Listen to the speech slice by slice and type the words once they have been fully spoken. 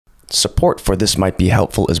Support for This Might Be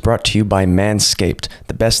Helpful is brought to you by Manscaped,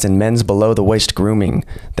 the best in men's below-the-waist grooming.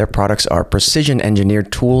 Their products are precision-engineered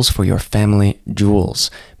tools for your family jewels.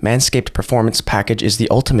 Manscaped Performance Package is the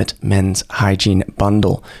ultimate men's hygiene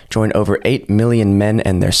bundle. Join over 8 million men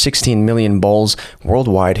and their 16 million balls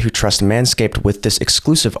worldwide who trust Manscaped with this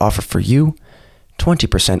exclusive offer for you.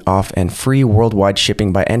 20% off and free worldwide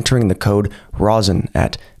shipping by entering the code ROSIN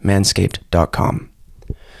at manscaped.com.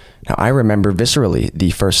 Now, I remember viscerally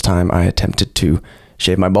the first time I attempted to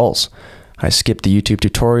shave my balls. I skipped the YouTube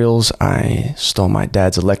tutorials, I stole my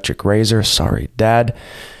dad's electric razor, sorry dad,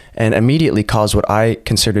 and immediately caused what I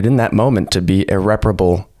considered in that moment to be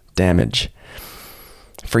irreparable damage.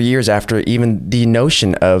 For years after, even the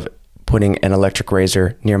notion of putting an electric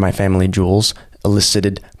razor near my family jewels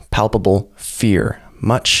elicited palpable fear,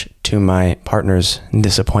 much to my partner's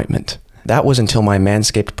disappointment. That was until my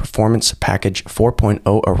Manscaped Performance Package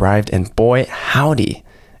 4.0 arrived, and boy, howdy,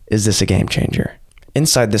 is this a game changer.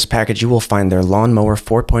 Inside this package, you will find their Lawnmower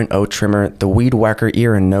 4.0 trimmer, the Weed Whacker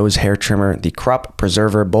ear and nose hair trimmer, the Crop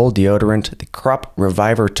Preserver bowl deodorant, the Crop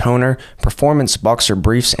Reviver toner, performance boxer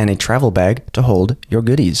briefs, and a travel bag to hold your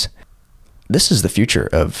goodies. This is the future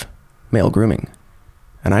of male grooming,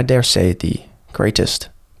 and I dare say the greatest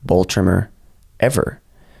bowl trimmer ever.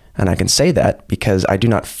 And I can say that because I do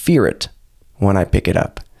not fear it when I pick it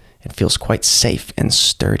up. It feels quite safe and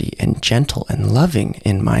sturdy and gentle and loving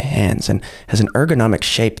in my hands and has an ergonomic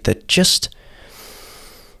shape that just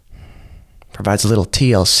provides a little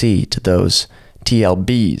TLC to those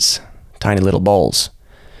TLBs, tiny little balls.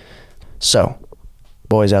 So,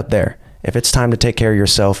 boys out there, if it's time to take care of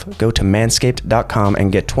yourself, go to manscaped.com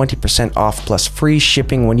and get 20% off plus free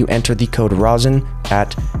shipping when you enter the code ROSIN at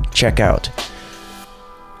checkout.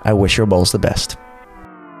 I wish your balls the best.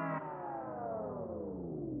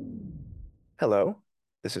 Hello,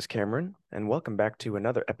 this is Cameron, and welcome back to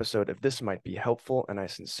another episode of This Might Be Helpful, and I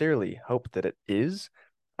sincerely hope that it is.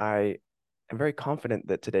 I am very confident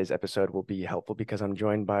that today's episode will be helpful because I'm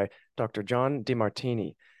joined by Dr. John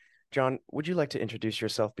Demartini. John, would you like to introduce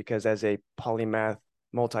yourself? Because as a polymath,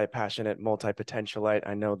 multi-passionate, multi-potentialite,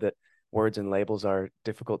 I know that words and labels are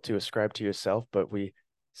difficult to ascribe to yourself, but we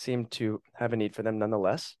seem to have a need for them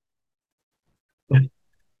nonetheless.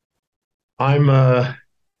 I'm a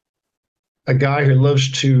guy who loves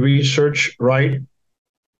to research, write,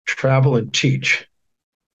 travel, and teach.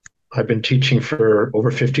 I've been teaching for over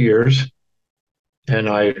 50 years, and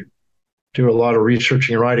I do a lot of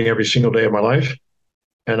researching and writing every single day of my life.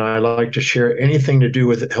 And I like to share anything to do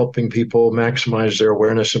with helping people maximize their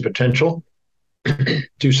awareness and potential,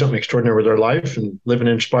 do something extraordinary with their life, and live an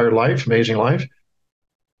inspired life, amazing life.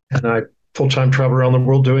 And I full-time travel around the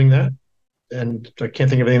world doing that. And I can't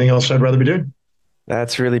think of anything else I'd rather be doing.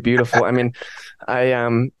 That's really beautiful. I mean,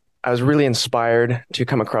 I was really inspired to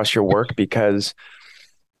come across your work because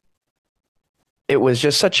it was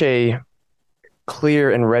just such a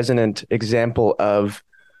clear and resonant example of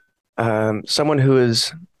someone who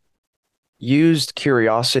has used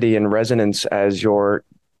curiosity and resonance as your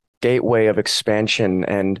gateway of expansion,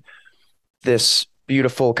 and this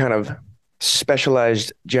beautiful kind of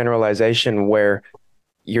specialized generalization where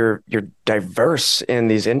you're diverse in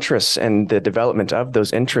these interests and the development of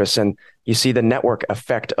those interests, and you see the network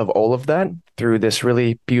effect of all of that through this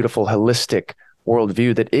really beautiful holistic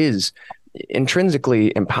worldview that is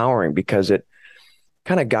intrinsically empowering because it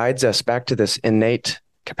kind of guides us back to this innate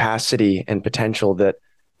capacity and potential that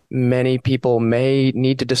many people may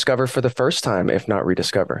need to discover for the first time, if not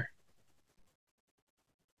rediscover.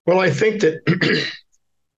 Well, I think that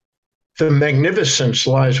the magnificence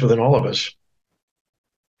lies within all of us.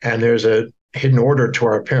 And there's a hidden order to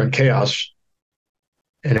our apparent chaos.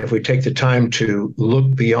 And if we take the time to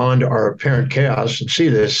look beyond our apparent chaos and see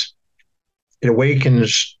this, it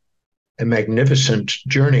awakens a magnificent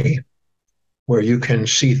journey where you can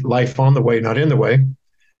see life on the way, not in the way.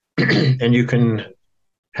 And you can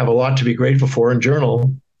have a lot to be grateful for and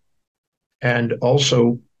journal, and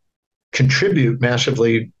also contribute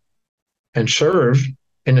massively and serve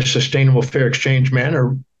in a sustainable, fair exchange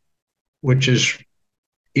manner, which is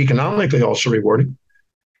economically also rewarding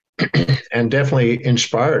and definitely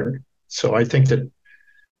inspired. So I think that,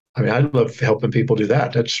 I love helping people do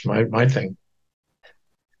that. That's my thing.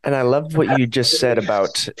 And I love what you just said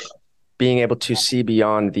about being able to see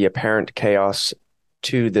beyond the apparent chaos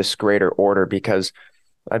to this greater order, because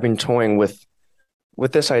I've been toying with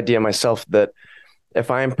this idea myself that if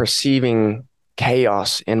I'm perceiving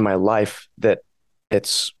chaos in my life, that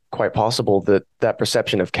it's quite possible that that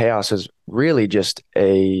perception of chaos is really just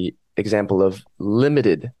a example of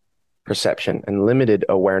limited perception and limited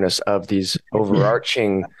awareness of these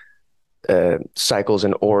overarching cycles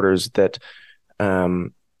and orders that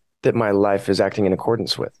that my life is acting in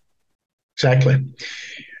accordance with. Exactly.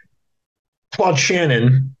 Claude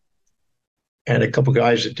Shannon and a couple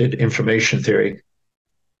guys that did information theory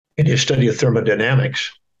in his study of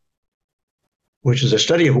thermodynamics, which is a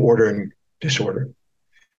study of order and disorder,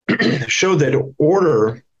 showed that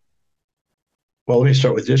order, well, let me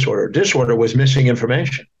start with disorder. Disorder was missing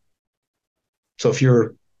information. So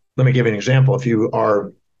let me give you an example. If you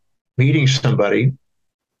are meeting somebody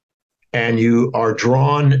and you are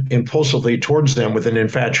drawn impulsively towards them with an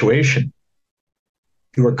infatuation,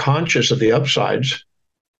 you are conscious of the upsides,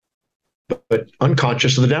 but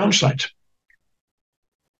unconscious of the downsides.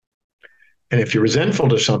 And if you're resentful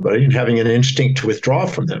to somebody and having an instinct to withdraw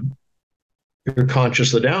from them, you're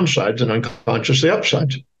conscious of the downsides and unconscious of the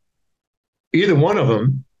upsides. Either one of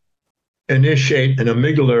them initiate an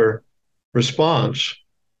amygdala response,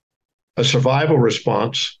 a survival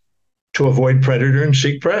response to avoid predator and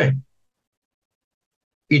seek prey.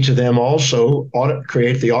 Each of them also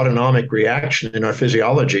create the autonomic reaction in our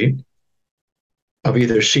physiology of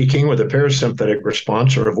either seeking with a parasympathetic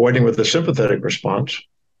response or avoiding with a sympathetic response.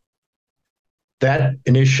 That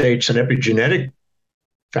initiates an epigenetic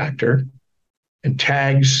factor and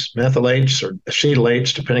tags methylates or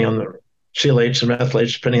acetylates, depending on the chelates and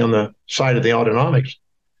methylates, depending on the side of the autonomics,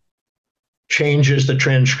 changes the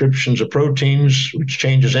transcriptions of proteins, which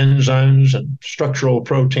changes enzymes and structural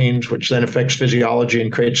proteins, which then affects physiology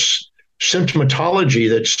and creates symptomatology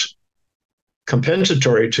that's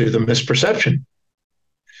compensatory to the misperception.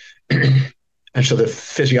 And so the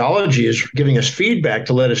physiology is giving us feedback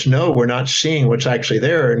to let us know we're not seeing what's actually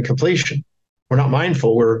there in completion. We're not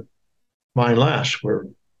mindful, we're mindless. We're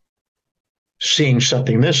seeing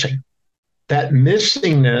something missing. That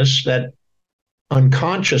missingness, that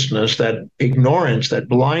unconsciousness, that ignorance, that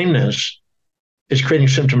blindness is creating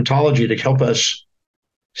symptomatology to help us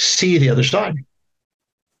see the other side.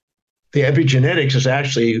 The epigenetics is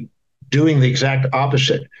actually doing the exact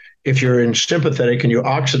opposite. If you're in sympathetic and you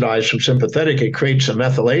oxidize from sympathetic, it creates a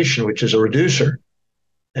methylation, which is a reducer.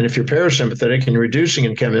 And if you're parasympathetic and you're reducing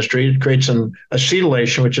in chemistry, it creates an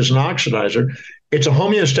acetylation, which is an oxidizer. It's a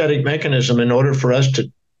homeostatic mechanism in order for us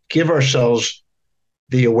to give ourselves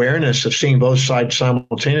the awareness of seeing both sides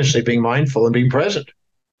simultaneously, being mindful and being present.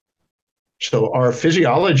 So our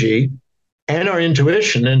physiology and our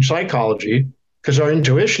intuition and psychology, because our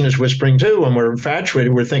intuition is whispering too, when we're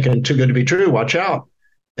infatuated, we're thinking too good to be true, watch out.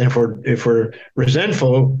 And if we're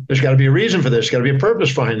resentful, there's got to be a reason for this, got to be a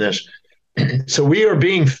purpose behind this. So we are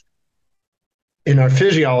being, in our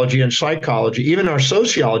physiology and psychology, even our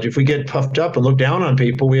sociology, if we get puffed up and look down on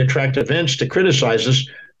people, we attract events to criticize us,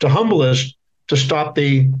 to humble us, to stop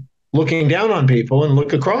the looking down on people and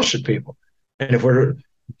look across at people. And if we're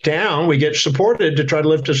down, we get supported to try to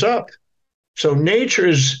lift us up. So nature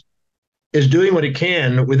is doing what it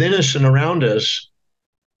can within us and around us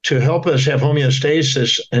to help us have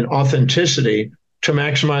homeostasis and authenticity to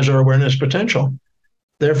maximize our awareness potential.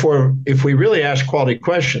 Therefore, if we really ask quality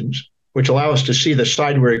questions, which allow us to see the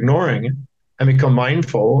side we're ignoring and become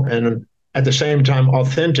mindful and at the same time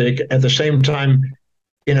authentic, at the same time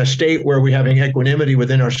in a state where we're having equanimity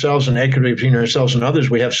within ourselves and equity between ourselves and others,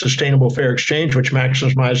 we have sustainable fair exchange, which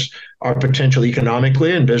maximizes our potential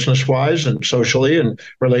economically and business-wise and socially and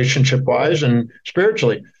relationship-wise and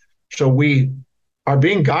spiritually. So we are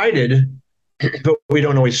being guided, but we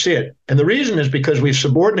don't always see it. And the reason is because we've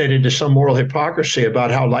subordinated to some moral hypocrisy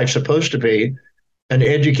about how life's supposed to be, an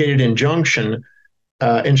educated injunction,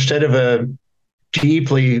 instead of a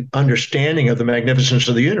deeply understanding of the magnificence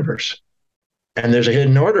of the universe. And there's a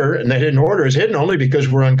hidden order, and that hidden order is hidden only because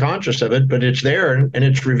we're unconscious of it, but it's there and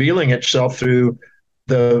it's revealing itself through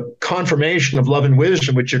the confirmation of love and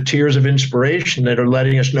wisdom, which are tears of inspiration that are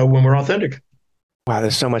letting us know when we're authentic. Wow,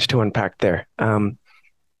 there's so much to unpack there.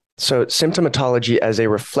 So symptomatology as a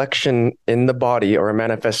reflection in the body or a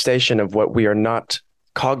manifestation of what we are not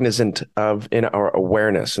cognizant of in our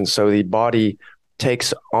awareness. And so the body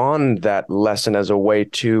takes on that lesson as a way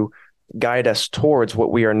to guide us towards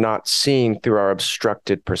what we are not seeing through our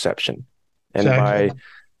obstructed perception. And Exactly. by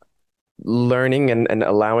learning and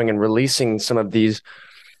allowing and releasing some of these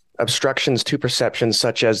obstructions to perception,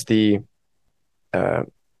 such as the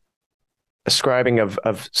ascribing of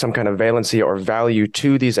some kind of valency or value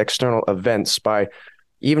to these external events, by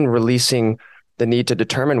even releasing the need to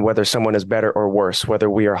determine whether someone is better or worse, whether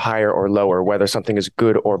we are higher or lower, whether something is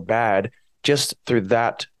good or bad, just through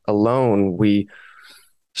that alone, we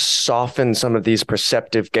soften some of these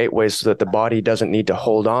perceptive gateways so that the body doesn't need to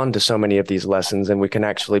hold on to so many of these lessons and we can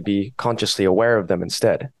actually be consciously aware of them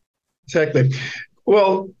instead. Exactly.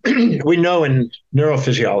 Well, we know in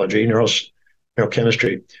neurophysiology,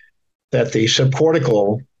 neurochemistry, that the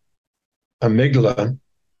subcortical amygdala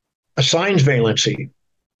assigns valency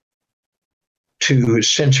to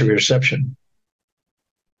sensory reception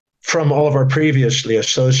from all of our previously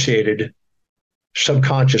associated,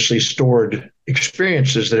 subconsciously stored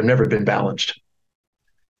experiences that have never been balanced.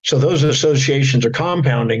 So those associations are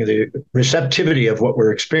compounding the receptivity of what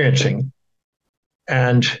we're experiencing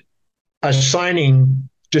and assigning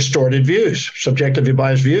distorted views, subjectively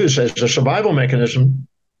biased views, as a survival mechanism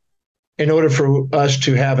in order for us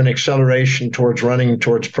to have an acceleration towards running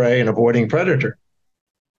towards prey and avoiding predator.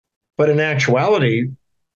 But in actuality,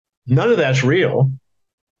 none of that's real.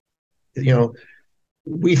 You know,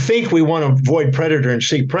 we think we want to avoid predator and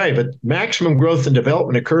seek prey, but maximum growth and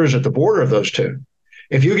development occurs at the border of those two.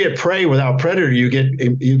 If you get prey without predator, you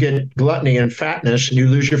get gluttony and fatness, and you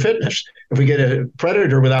lose your fitness. If we get a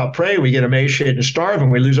predator without prey, we get emaciated and starve,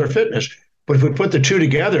 and we lose our fitness. But if we put the two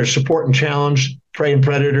together, support and challenge, prey and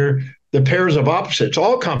predator, the pairs of opposites,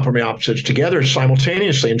 all complementary opposites together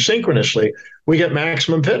simultaneously and synchronously, we get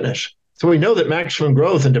maximum fitness. So we know that maximum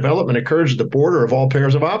growth and development occurs at the border of all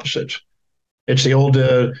pairs of opposites. It's the old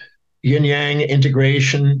yin yang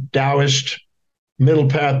integration, Taoist, middle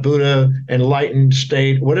path Buddha, enlightened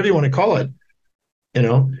state, whatever you want to call it, you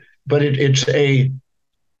know. But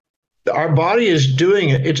our body is doing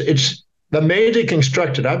it. It's amazingly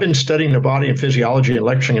constructed. I've been studying the body and physiology and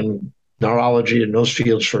lecturing in neurology in those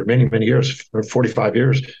fields for many, many years, for 45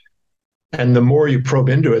 years. And the more you probe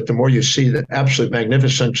into it, the more you see the absolute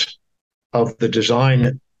magnificence of the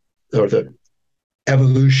design or the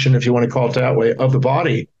evolution, if you want to call it that way, of the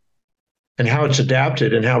body and how it's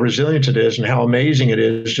adapted and how resilient it is and how amazing it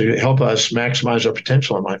is to help us maximize our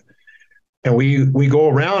potential in life. And we go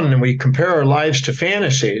around and we compare our lives to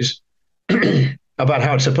fantasies about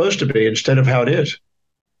how it's supposed to be instead of how it is.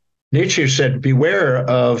 Nietzsche said, beware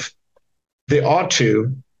of the ought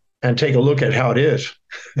to and take a look at how it is.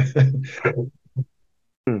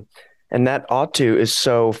 And that ought to is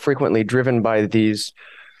so frequently driven by these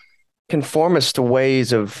conformist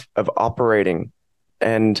ways of operating.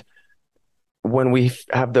 And when we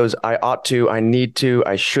have those I ought to, I need to,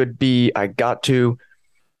 I should be, I got to,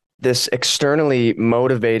 this externally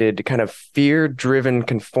motivated kind of fear-driven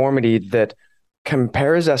conformity that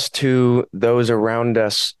compares us to those around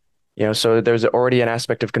us, you know, so there's already an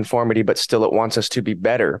aspect of conformity, but still it wants us to be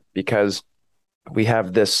better because we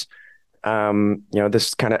have this,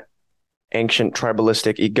 this kind of ancient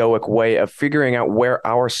tribalistic egoic way of figuring out where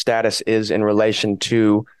our status is in relation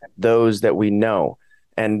to those that we know.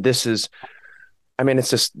 And this is,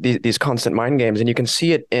 it's just these constant mind games, and you can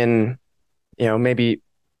see it in, maybe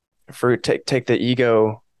for take the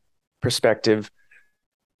ego perspective,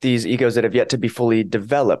 these egos that have yet to be fully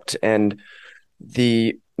developed and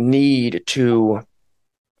the need to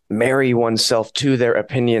marry oneself to their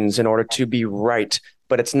opinions in order to be right.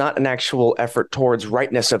 But it's not an actual effort towards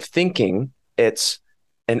rightness of thinking. It's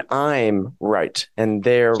an I'm right and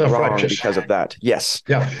they're wrong because of that. Yes.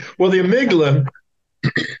 Yeah. Well, the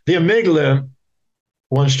amygdala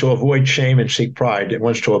wants to avoid shame and seek pride. It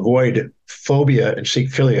wants to avoid phobia and seek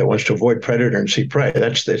philia. It wants to avoid predator and seek prey.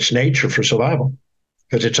 That's its nature for survival,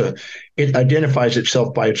 because it identifies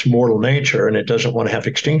itself by its mortal nature and it doesn't want to have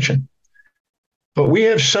extinction. But we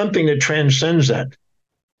have something that transcends that.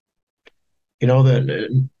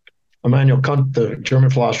 Immanuel Kant, the German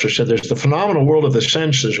philosopher, said there's the phenomenal world of the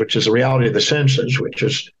senses, which is the reality of the senses, which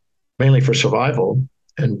is mainly for survival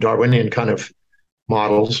and Darwinian kind of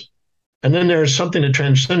models. And then there's something that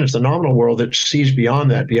transcends the nominal world that sees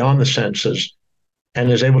beyond that, beyond the senses,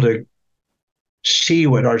 and is able to see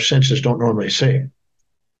what our senses don't normally see.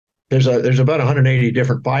 There's about 180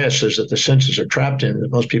 different biases that the senses are trapped in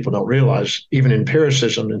that most people don't realize. Even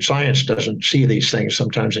empiricism and science doesn't see these things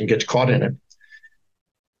sometimes and gets caught in it.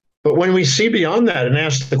 But when we see beyond that and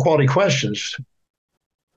ask the quality questions,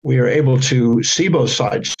 we are able to see both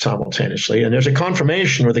sides simultaneously. And there's a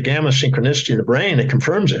confirmation with a gamma synchronicity in the brain that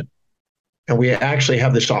confirms it. And we actually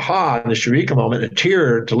have this aha, this eureka moment, a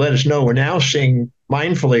tear to let us know we're now seeing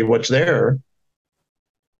mindfully what's there,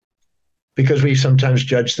 because we sometimes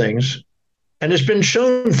judge things. And it's been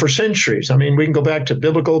shown for centuries. We can go back to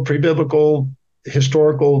biblical, pre-biblical,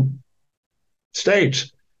 historical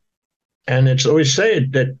states. And it's always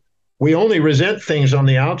said that we only resent things on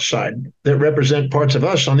the outside that represent parts of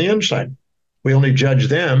us on the inside. We only judge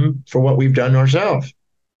them for what we've done ourselves.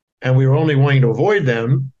 And we were only wanting to avoid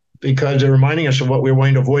them because they're reminding us of what we're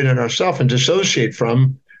wanting to avoid in ourselves and dissociate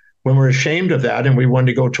from when we're ashamed of that and we want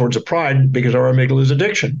to go towards a pride because our amygdala is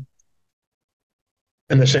addiction.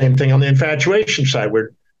 And the same thing on the infatuation side.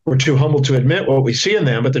 We're We're too humble to admit what we see in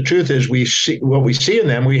them. But the truth is, we see what we see in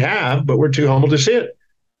them, we have, but we're too humble to see it.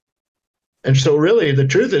 And so, really, the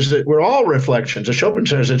truth is that we're all reflections. As Chopin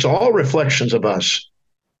says, it's all reflections of us.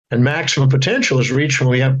 And maximum potential is reached when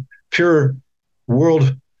we have pure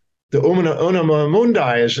world, the unum mundi,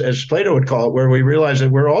 as Plato would call it, where we realize that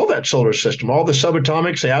we're all that solar system, all the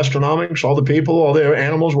subatomics, the astronomics, all the people, all the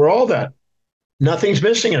animals, we're all that. Nothing's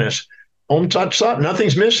missing in us. Om Tat Sat,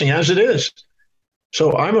 nothing's missing as it is.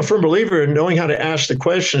 So I'm a firm believer in knowing how to ask the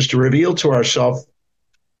questions to reveal to ourselves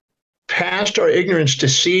past our ignorance to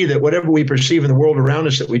see that whatever we perceive in the world around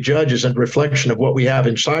us that we judge is a reflection of what we have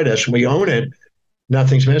inside us, and we own it,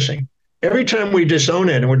 nothing's missing. Every time we disown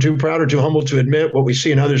it and we're too proud or too humble to admit what we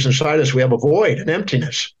see in others inside us, we have a void, an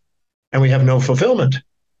emptiness, and we have no fulfillment.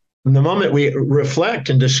 And the moment we reflect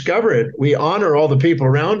and discover it, we honor all the people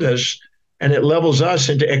around us, and it levels us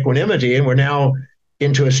into equanimity, and we're now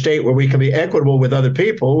into a state where we can be equitable with other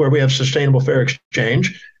people, where we have sustainable fair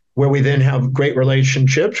exchange, where we then have great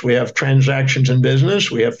relationships. We have transactions in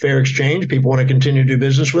business. We have fair exchange. People want to continue to do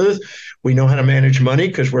business with us. We know how to manage money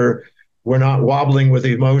because we're not wobbling with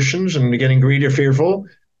emotions and getting greedy or fearful.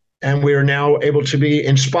 And we are now able to be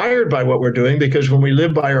inspired by what we're doing, because when we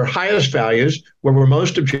live by our highest values, where we're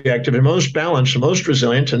most objective and most balanced and most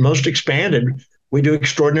resilient and most expanded, we do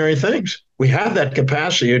extraordinary things. We have that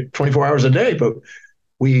capacity 24 hours a day, but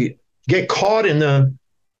we get caught in the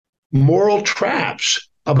moral traps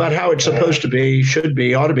about how it's supposed to be, should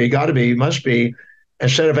be, ought to be, got to be, must be,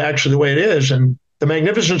 instead of actually the way it is. And the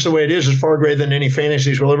magnificence of the way it is far greater than any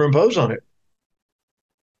fantasies we'll ever impose on it.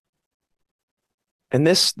 And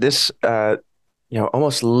this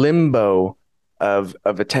almost limbo of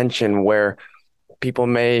attention, where people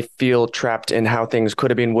may feel trapped in how things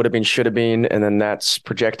could have been, would have been, should have been, and then that's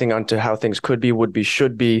projecting onto how things could be, would be,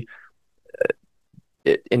 should be,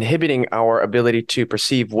 inhibiting our ability to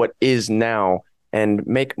perceive what is now and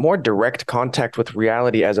make more direct contact with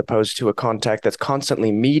reality, as opposed to a contact that's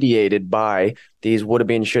constantly mediated by these would have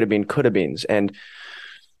been, should have been, could have beens. And,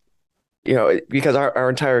 because our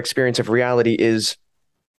entire experience of reality is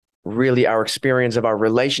really our experience of our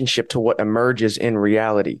relationship to what emerges in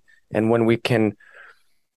reality. And when we can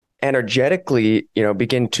energetically,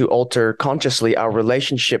 begin to alter consciously our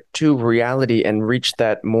relationship to reality and reach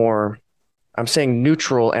that more, I'm saying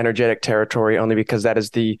neutral energetic territory only because that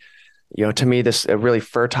is the, to me, this a really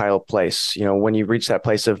fertile place. When you reach that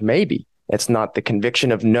place of maybe, it's not the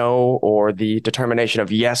conviction of no or the determination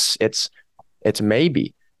of yes, it's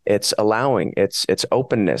maybe, it's allowing, it's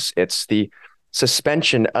openness, it's the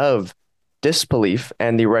suspension of disbelief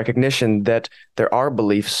and the recognition that there are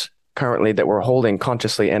beliefs currently that we're holding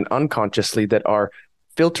consciously and unconsciously that are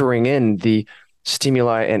filtering in the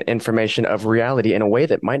stimuli and information of reality in a way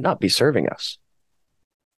that might not be serving us.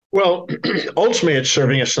 Well, ultimately, it's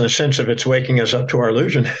serving us in the sense of it's waking us up to our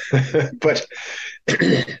illusion. But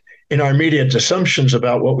in our immediate assumptions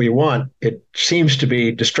about what we want, it seems to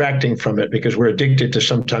be distracting from it because we're addicted to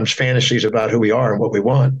sometimes fantasies about who we are and what we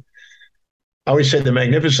want. I always say the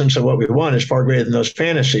magnificence of what we want is far greater than those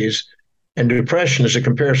fantasies. And depression is a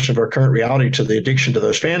comparison of our current reality to the addiction to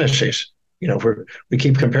those fantasies. If we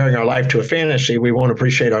keep comparing our life to a fantasy, we won't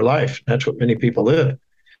appreciate our life. That's what many people live.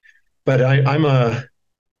 But I'm a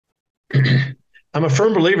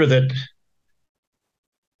firm believer that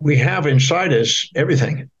we have inside us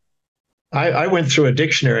everything. I went through a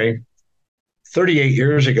dictionary 38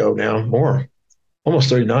 years ago now, more, almost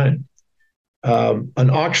 39, an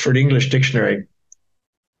Oxford English dictionary,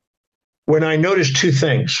 when I noticed two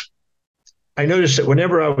things. I noticed that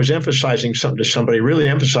whenever I was emphasizing something to somebody, really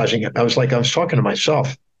emphasizing it, I was talking to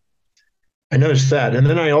myself. I noticed that. And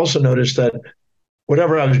then I also noticed that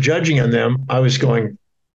whatever I was judging in them, I was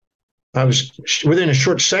within a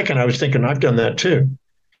short second, I was thinking, I've done that too.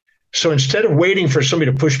 So instead of waiting for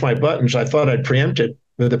somebody to push my buttons, I thought I'd preempt it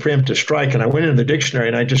with a preemptive strike. And I went into the dictionary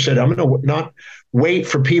and I just said, I'm going to not wait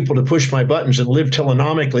for people to push my buttons and live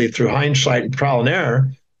telenomically through hindsight and trial and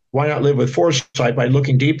error. Why not live with foresight by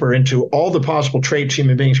looking deeper into all the possible traits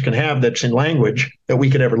human beings can have that's in language that we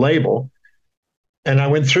could ever label? And I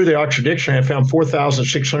went through the Oxford Dictionary. I found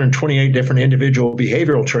 4,628 different individual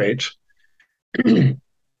behavioral traits.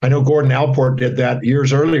 I know Gordon Allport did that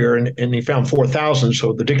years earlier, and he found 4,000,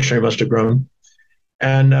 so the dictionary must have grown.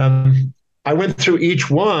 And I went through each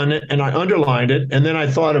one, and I underlined it, and then I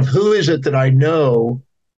thought of who is it that I know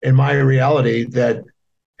in my reality that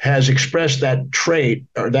has expressed that trait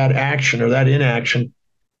or that action or that inaction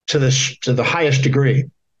to the highest degree.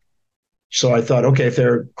 So I thought, okay, if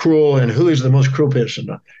they're cruel, and who is the most cruel person?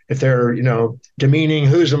 If they're, demeaning,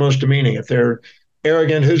 who's the most demeaning? If they're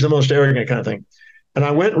arrogant, who's the most arrogant, kind of thing. And I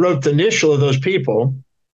went and wrote the initial of those people,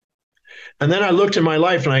 And then I looked in my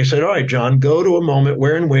life and I said, all right, John, go to a moment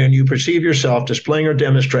where and when you perceive yourself displaying or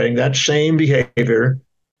demonstrating that same behavior.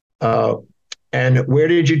 Uh, and where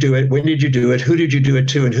did you do it? When did you do it? Who did you do it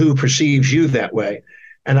to? And who perceives you that way?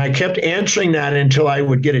 And I kept answering that until I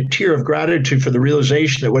would get a tear of gratitude for the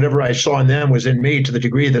realization that whatever I saw in them was in me to the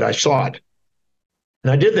degree that I saw it.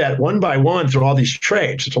 And I did that one by one through all these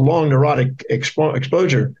traits. It's a long neurotic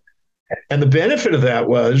exposure. And the benefit of that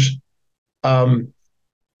was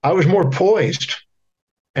I was more poised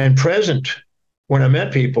and present when I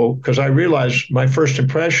met people because I realized my first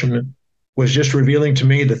impression was just revealing to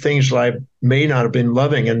me the things that I may not have been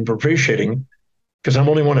loving and appreciating because I'm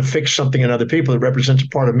only want to fix something in other people that represents a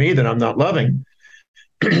part of me that I'm not loving.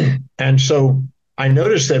 And so I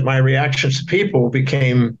noticed that my reactions to people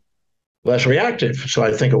became less reactive. So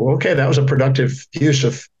I think, well, okay, that was a productive use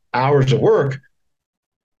of hours of work.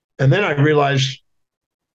 And then I realized,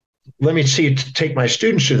 let me see, take my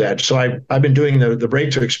students through that. So I've been doing the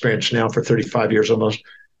breakthrough experience now for 35 years almost.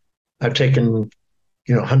 I've taken,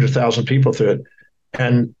 100,000 people through it.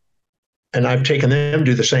 And I've taken them to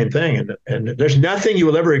do the same thing. And there's nothing you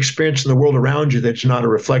will ever experience in the world around you that's not a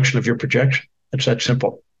reflection of your projection. It's that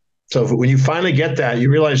simple. So when you finally get that, you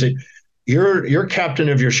realize that you're captain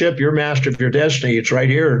of your ship, you're master of your destiny. It's right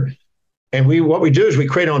here. And what we do is we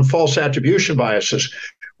create on false attribution biases.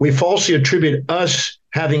 We falsely attribute us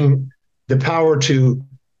having the power to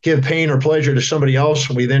give pain or pleasure to somebody else,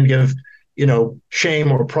 and we then give,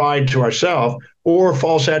 shame or pride to ourselves, or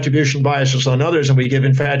false attribution biases on others, and we give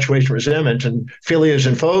infatuation, resentment, and philias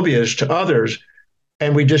and phobias to others,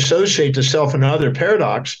 and we dissociate the self and other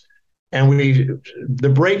paradox, and we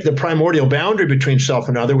break the primordial boundary between self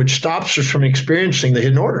and other, which stops us from experiencing the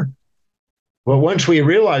hidden order. But once we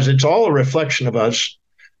realize it's all a reflection of us,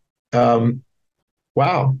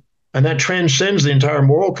 wow. And that transcends the entire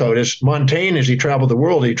moral code. As Montaigne, as he traveled the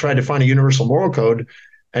world, he tried to find a universal moral code,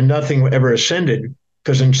 and nothing ever ascended.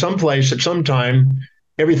 Because in some place, at some time,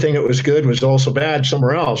 everything that was good was also bad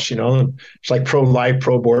somewhere else. It's like pro-life,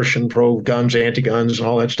 pro-abortion, pro-guns, anti-guns, and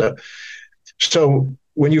all that stuff. So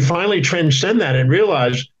when you finally transcend that and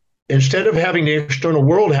realize, instead of having the external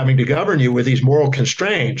world having to govern you with these moral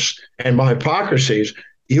constraints and hypocrisies,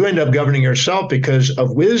 you end up governing yourself because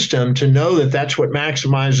of wisdom to know that that's what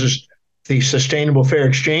maximizes the sustainable fair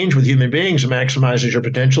exchange with human beings and maximizes your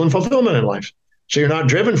potential and fulfillment in life. So you're not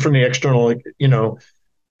driven from the external,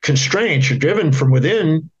 constraints. You're driven from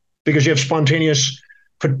within because you have spontaneous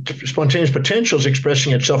potentials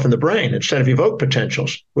expressing itself in the brain instead of evoked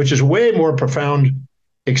potentials, which is way more profound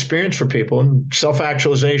experience for people. And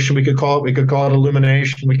self-actualization, we could call it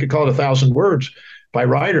illumination, we could call it 1,000 words by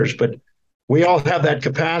writers, but we all have that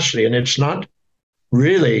capacity, and it's not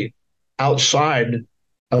really outside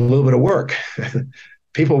a little bit of work.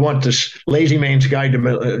 People want this lazy man's guide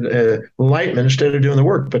to enlightenment instead of doing the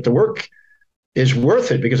work, but the work is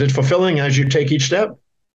worth it because it's fulfilling as you take each step.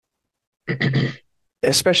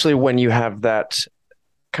 Especially when you have that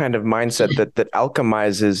kind of mindset that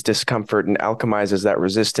alchemizes discomfort and alchemizes that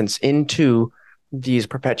resistance into these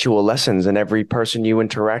perpetual lessons, and every person you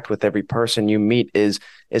interact with, every person you meet is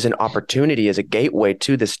an opportunity, is a gateway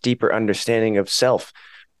to this deeper understanding of self.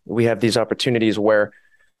 We have these opportunities where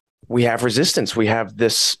we have resistance. We have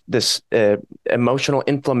this emotional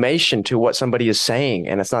inflammation to what somebody is saying.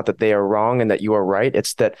 And it's not that they are wrong and that you are right.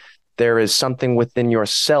 It's that there is something within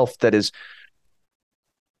yourself that is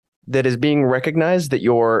being recognized, that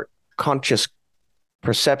your conscious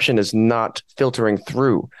perception is not filtering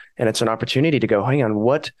through. And it's an opportunity to go, hang on,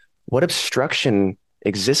 what obstruction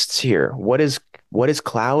exists here? What is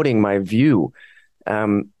clouding my view?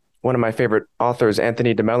 One of my favorite authors,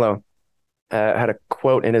 Anthony DeMello, had a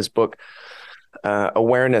quote in his book,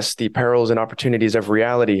 Awareness, the Perils and Opportunities of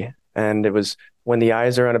Reality. And it was, when the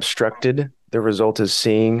eyes are unobstructed, the result is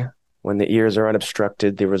seeing. When the ears are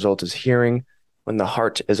unobstructed, the result is hearing. When the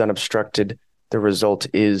heart is unobstructed, the result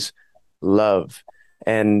is love.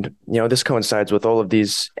 And, this coincides with all of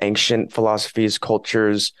these ancient philosophies,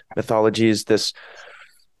 cultures, mythologies, this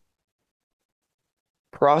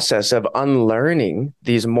process of unlearning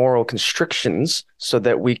these moral constrictions so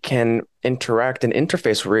that we can interact and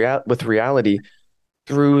interface with reality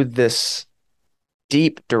through this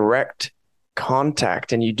deep, direct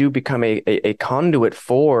contact. And you do become a conduit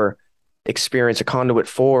for experience, a conduit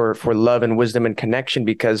for love and wisdom and connection,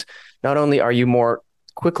 because not only are you more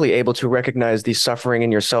quickly able to recognize the suffering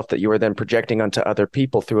in yourself that you are then projecting onto other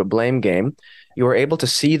people through a blame game, you are able to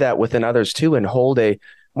see that within others too and hold a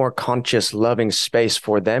more conscious, loving space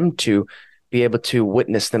for them to be able to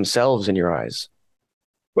witness themselves in your eyes.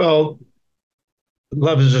 Well,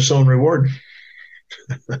 love is its own reward.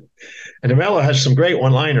 And DeMello has some great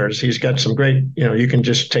one-liners. He's got some great, you can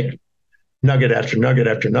just take nugget after nugget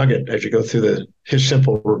after nugget as you go through his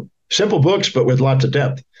simple books, but with lots of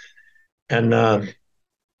depth. And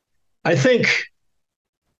I think,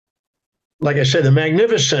 like I said, the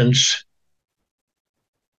magnificence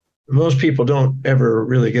most people don't ever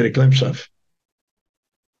really get a glimpse of.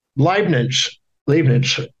 Leibniz,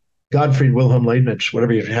 Gottfried Wilhelm Leibniz,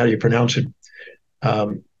 how you pronounce it,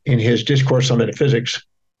 in his discourse on metaphysics,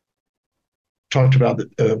 talked about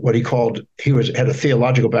what he called, had a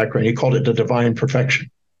theological background. He called it the divine perfection.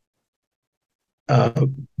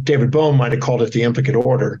 David Bohm might have called it the implicate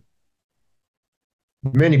order.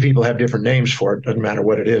 Many people have different names for it. Doesn't matter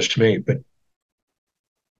what it is to me. But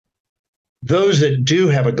those that do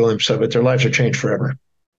have a glimpse of it, their lives are changed forever.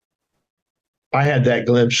 I had that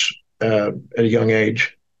glimpse at a young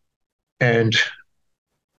age, and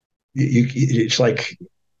it's like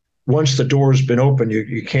once the door's been opened,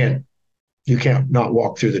 you can't not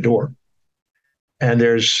walk through the door. And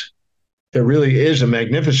there really is a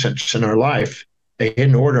magnificence in our life, a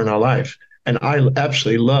hidden order in our life. And I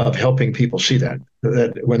absolutely love helping people see that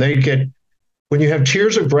when you have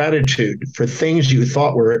tears of gratitude for things you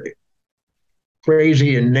thought were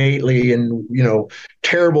crazy innately and,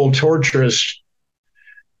 terrible, torturous,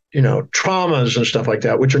 traumas and stuff like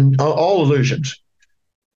that, which are all illusions.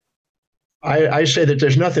 I say that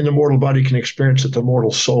there's nothing the mortal body can experience that the mortal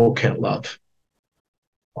soul can't love.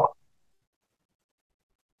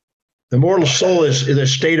 The mortal soul is a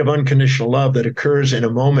state of unconditional love that occurs in a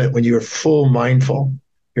moment when you're fully mindful,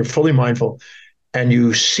 and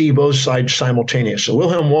you see both sides simultaneous. So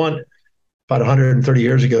Wilhelm Wundt, about 130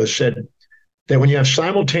 years ago, said that when you have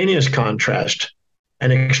simultaneous contrast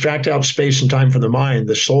and extract out space and time from the mind,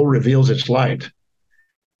 the soul reveals its light.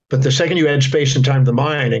 But the second you add space and time to the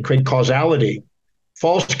mind and create causality,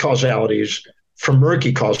 false causalities from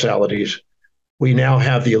murky causalities, we now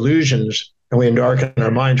have the illusions and we darken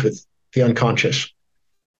our minds with the unconscious.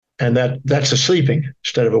 And that's a sleeping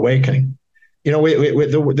instead of awakening.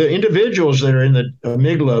 The individuals that are in the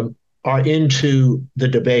amygdala are into the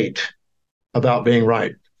debate about being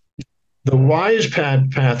right. The wise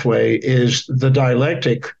pathway is the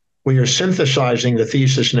dialectic where you're synthesizing the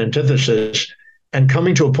thesis and antithesis and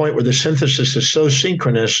coming to a point where the synthesis is so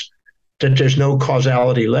synchronous that there's no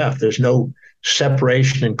causality left. There's no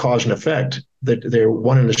separation in cause and effect, that they're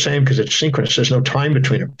one and the same because it's synchronous. There's no time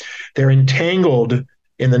between them. They're entangled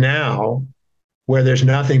in the now where there's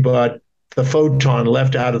nothing but the photon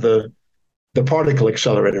left out of the particle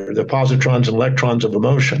accelerator, the positrons and electrons of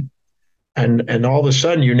emotion. And all of a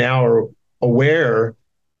sudden you now are aware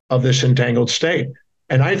of this entangled state.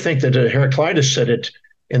 And I think that Heraclitus said it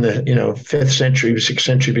in the 5th century, 6th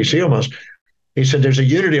century BC almost. He said there's a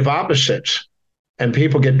unity of opposites, and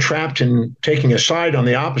people get trapped in taking a side on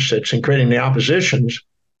the opposites and creating the oppositions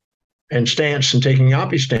and stance and taking the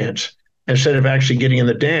opposite stance instead of actually getting in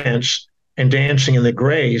the dance and dancing in the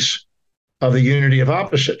grace of the unity of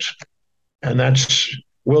opposites. And that's,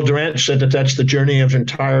 Will Durant said that's the journey of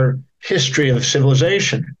entire history of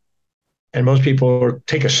civilization. And most people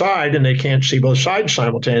take a side and they can't see both sides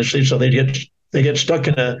simultaneously, so they get stuck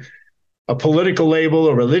in a political label,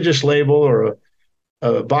 a religious label, or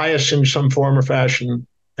a bias in some form or fashion,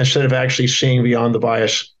 instead of actually seeing beyond the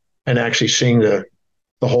bias and actually seeing the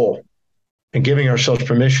whole and giving ourselves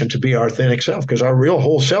permission to be our authentic self, because our real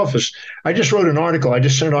whole self is. I just wrote an article. I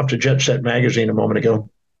just sent it off to Jet Set magazine a moment ago.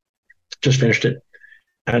 Just finished it.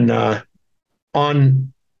 And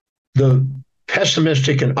on the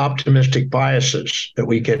pessimistic and optimistic biases that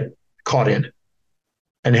we get caught in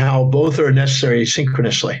and how both are necessary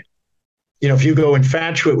synchronously. If you go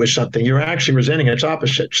infatuate with something, you're actually resenting its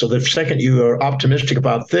opposite. So the second you are optimistic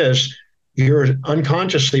about this, you're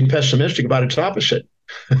unconsciously pessimistic about its opposite.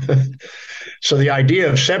 So the idea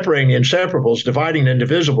of separating the inseparables, dividing the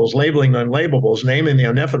indivisibles, labeling the unlabellables, naming the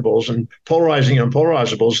ineffabilis, and polarizing the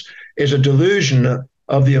unpolarizables is a delusion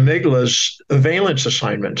of the amygdala's valence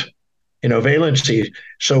assignment, valency.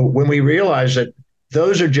 So when we realize that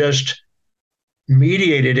those are just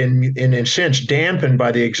mediated in a sense, dampened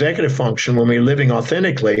by the executive function when we're living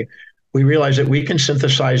authentically, we realize that we can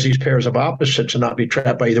synthesize these pairs of opposites and not be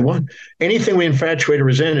trapped by either one. Anything we infatuate or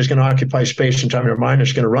resent is going to occupy space and time in our mind.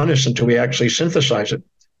 It's going to run us until we actually synthesize it.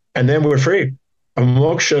 And then we're free. A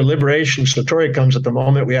moksha, liberation, satori comes at the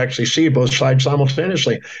moment we actually see both sides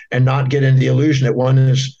simultaneously and not get into the illusion that one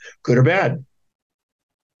is good or bad.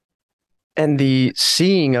 And the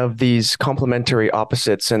seeing of these complementary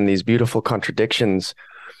opposites and these beautiful contradictions,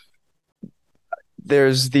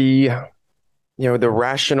 there's the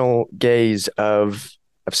rational gaze of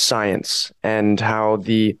of science and how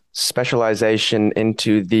the specialization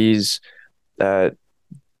into these uh,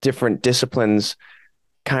 different disciplines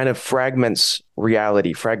kind of fragments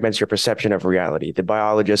reality, fragments your perception of reality. The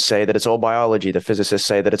biologists say that it's all biology, the physicists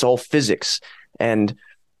say that it's all physics. And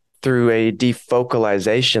through a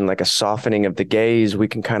defocalization, like a softening of the gaze, we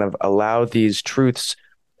can kind of allow these truths,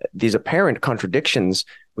 these apparent contradictions,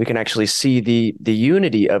 we can actually see the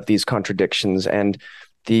unity of these contradictions and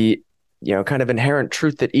the kind of inherent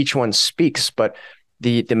truth that each one speaks, but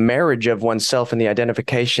the marriage of oneself and the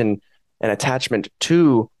identification and attachment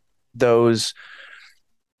to those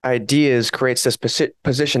ideas creates this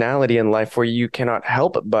positionality in life where you cannot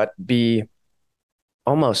help but be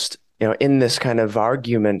almost in this kind of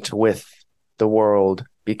argument with the world,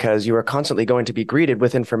 because you are constantly going to be greeted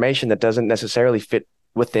with information that doesn't necessarily fit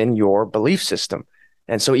within your belief system.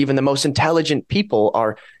 And so even the most intelligent people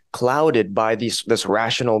are clouded by this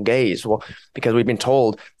rational gaze. Well, because we've been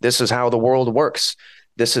told this is how the world works.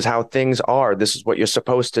 This is how things are. This is what you're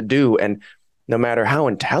supposed to do. And no matter how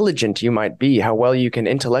intelligent you might be, how well you can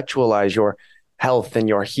intellectualize your health and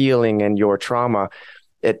your healing and your trauma,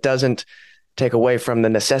 it doesn't take away from the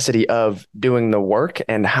necessity of doing the work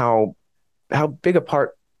and how big a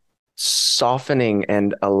part softening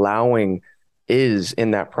and allowing is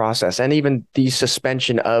in that process, and even the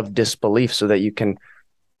suspension of disbelief so that you can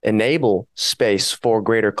enable space for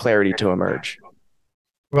greater clarity to emerge.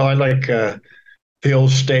 Well, I like the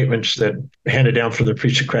old statements that handed down from the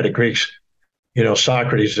pre-Socratic Greeks.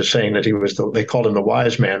 Socrates is saying that they called him the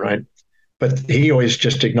wise man, right? But he always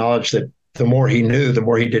just acknowledged that the more he knew, the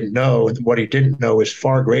more he didn't know. And what he didn't know is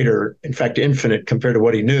far greater, in fact, infinite compared to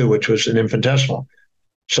what he knew, which was an infinitesimal.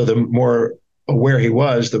 So the more aware he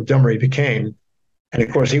was, the dumber he became. And of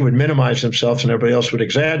course, he would minimize himself and everybody else would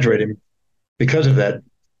exaggerate him because of that.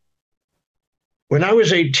 When I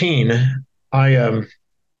was 18, when I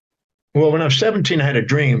was 17, I had a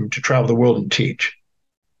dream to travel the world and teach.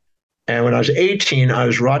 And when I was 18, I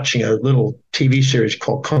was watching a little TV series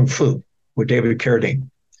called Kung Fu with David Carradine.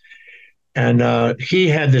 And he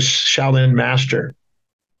had this Shaolin master,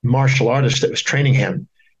 martial artist, that was training him.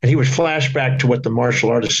 And he would flash back to what the martial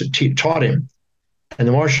artist had taught him. And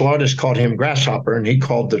the martial artist called him Grasshopper, and he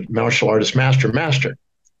called the martial artist Master.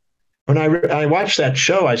 When I watched that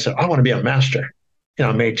show, I said, I want to be a master.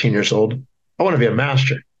 I'm 18 years old. I want to be a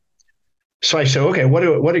master. So I said, okay,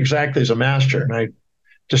 what exactly is a master? And I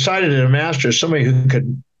decided that a master is somebody who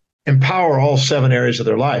could empower all 7 areas of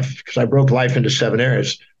their life, because I broke life into 7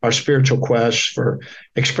 areas: our spiritual quest for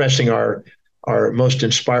expressing our most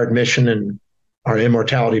inspired mission and our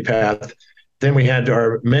immortality path. Then we had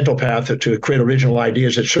our mental path to create original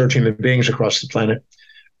ideas that serve human beings across the planet.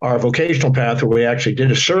 Our vocational path, where we actually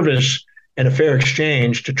did a service and a fair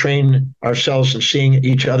exchange to train ourselves in seeing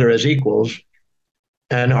each other as equals.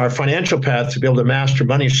 And our financial path, to be able to master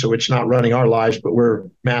money so it's not running our lives, but we're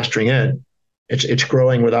mastering it. It's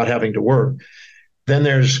growing without having to work. Then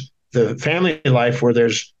there's the family life, where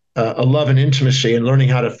there's a love and intimacy and learning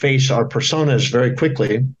how to face our personas very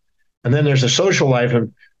quickly. And then there's a social life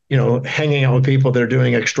of, hanging out with people that are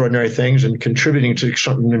doing extraordinary things and contributing to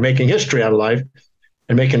something and making history out of life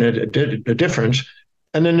and making a difference.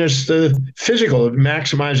 And then there's the physical, of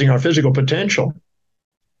maximizing our physical potential.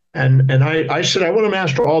 And I said, I want to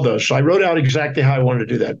master all those. So I wrote out exactly how I wanted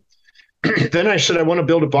to do that. Then I said, I want to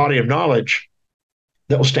build a body of knowledge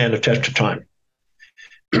that will stand the test of time.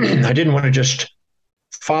 I didn't want to just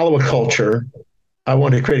follow a culture. I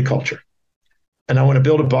wanted to create a culture. And I want to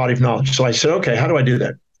build a body of knowledge. So I said, okay, how do I do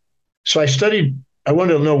that? So I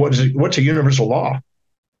wanted to know what's a universal law?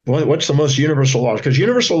 What's the most universal laws? Because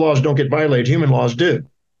universal laws don't get violated. Human laws do.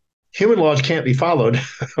 Human laws can't be followed,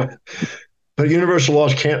 but universal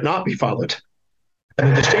laws can't not be followed. And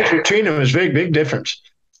the distinction between them is a big, big difference.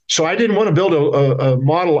 So I didn't want to build a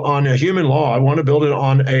model on a human law. I want to build it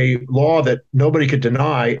on a law that nobody could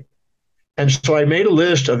deny. And so I made a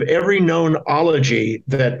list of every known ology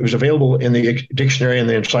that was available in the dictionary and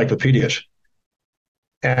the encyclopedias.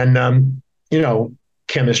 And,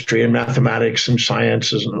 chemistry and mathematics and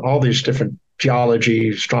sciences and all these different geology,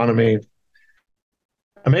 astronomy.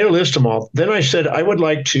 I made a list of them all. Then I said, I would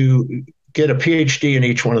like to get a PhD in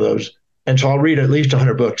each one of those. And so I'll read at least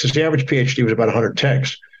 100 books. The average PhD was about 100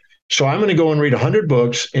 texts. So I'm going to go and read 100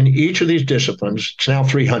 books in each of these disciplines. It's now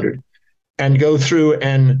 300. And go through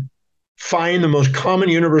and find the most common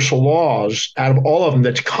universal laws out of all of them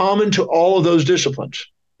that's common to all of those disciplines.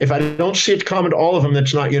 If I don't see it common to all of them,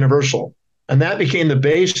 that's not universal. And that became the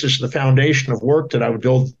basis, the foundation of work that I would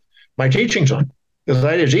build my teachings on. Because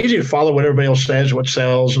it's easy to follow what everybody else says, what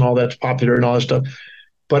sells and all that's popular and all that stuff.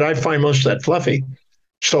 But I find most of that fluffy.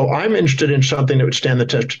 So I'm interested in something that would stand the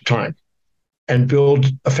test of time and build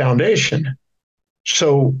a foundation.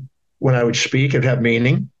 So when I would speak, it'd have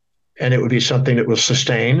meaning, and it would be something that will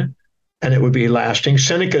sustain, and it would be lasting.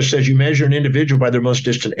 Seneca says you measure an individual by their most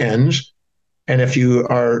distant ends. And if you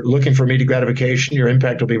are looking for immediate gratification, your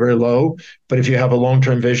impact will be very low. But if you have a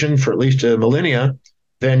long-term vision for at least a millennia,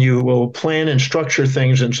 then you will plan and structure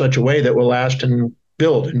things in such a way that will last and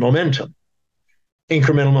build in momentum,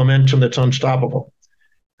 incremental momentum that's unstoppable.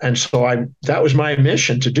 And so that was my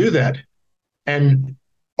mission to do that. And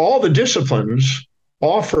all the disciplines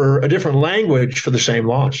offer a different language for the same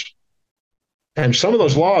laws. And some of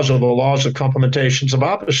those laws are the laws of complementations of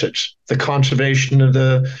opposites, the conservation of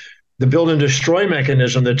the build and destroy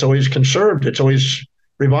mechanism that's always conserved. It's always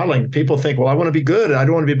remodeling. People think, well, I want to be good. I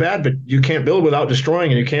don't want to be bad, but you can't build without destroying,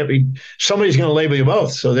 and you can't be, somebody's going to label you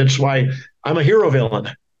both. So that's why I'm a hero villain.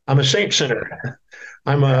 I'm a saint sinner.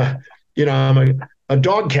 I'm a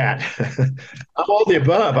dog cat. I'm all the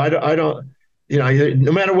above. I don't,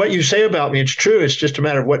 no matter what you say about me, it's true. It's just a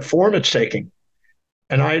matter of what form it's taking.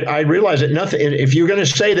 And I realize that nothing, if you're going to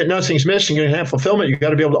say that nothing's missing, you're going to have fulfillment, you've got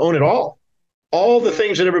to be able to own it all the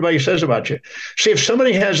things that everybody says about you. See, if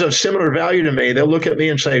somebody has a similar value to me, they'll look at me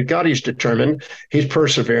and say, God, he's determined, he's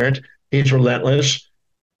perseverant, he's relentless.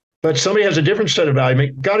 But somebody has a different set of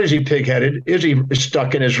value. God, is he pig-headed? Is he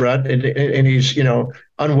stuck in his rut and he's,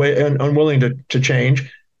 unwilling to change?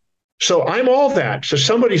 So I'm all that. So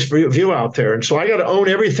somebody's view out there. And so I got to own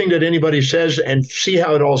everything that anybody says and see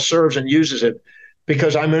how it all serves and uses it,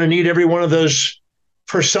 because I'm going to need every one of those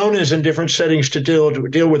personas in different settings to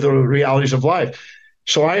deal with the realities of life.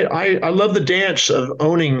 So I love the dance of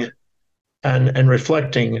owning and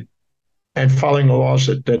reflecting and following the laws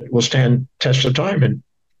that will stand test of time. And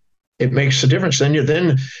it makes a difference. Then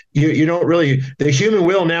you don't really, the human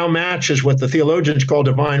will now matches what the theologians call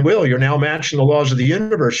divine will. You're now matching the laws of the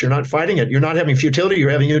universe. You're not fighting it. You're not having futility. You're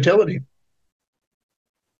having utility.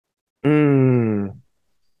 And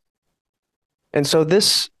so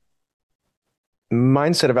this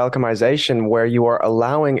mindset of alchemization, where you are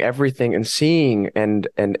allowing everything and seeing and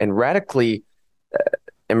radically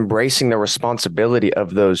embracing the responsibility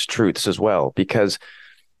of those truths as well, because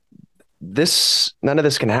none of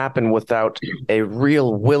this can happen without a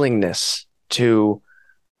real willingness to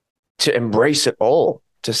embrace it all,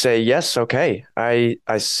 to say, yes, okay, I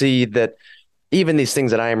see that even these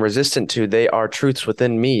things that I am resistant to, they are truths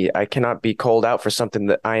within me. I cannot be called out for something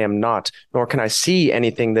that I am not, nor can I see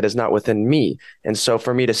anything that is not within me. And so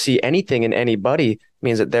for me to see anything in anybody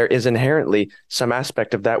means that there is inherently some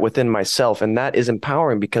aspect of that within myself. And that is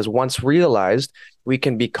empowering, because once realized, we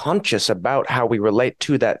can be conscious about how we relate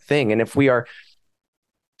to that thing. And if we are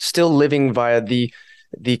still living via the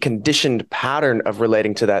conditioned pattern of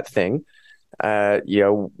relating to that thing, the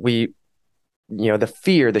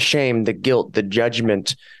fear, the shame, the guilt, the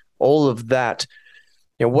judgment, all of that,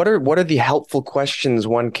 what are the helpful questions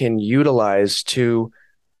one can utilize to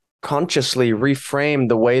consciously reframe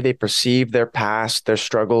the way they perceive their past, their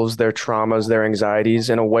struggles, their traumas, their anxieties,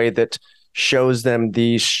 in a way that shows them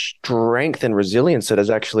the strength and resilience that has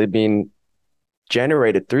actually been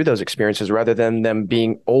generated through those experiences, rather than them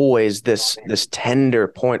being always this tender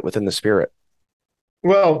point within the spirit?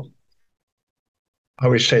 Well, I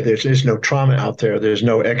always say there's no trauma out there. There's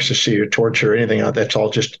no ecstasy or torture or anything out there. That's all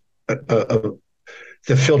just the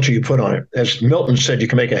filter you put on it. As Milton said, you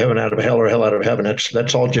can make a heaven out of hell or a hell out of heaven.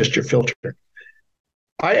 That's all just your filter.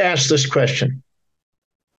 I asked this question.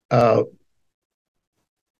 What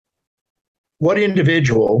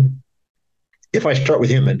individual, if I start with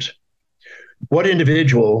humans, what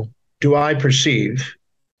individual do I perceive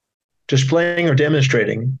displaying or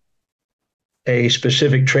demonstrating a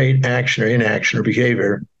specific trait, action, or inaction, or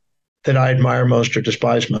behavior that I admire most or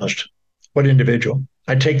despise most? What individual?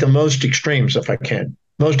 I take the most extremes if I can,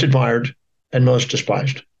 most admired and most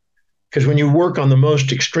despised. Because when you work on the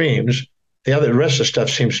most extremes, the rest of the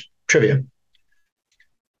stuff seems trivia.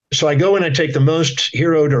 So I go and I take the most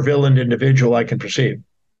heroed or villained individual I can perceive,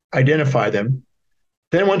 identify them.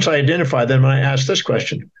 Then once I identify them, I ask this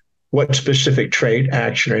question: what specific trait,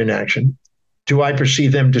 action, or inaction do I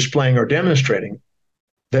perceive them displaying or demonstrating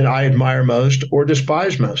that I admire most or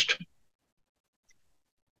despise most?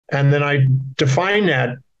 And then I define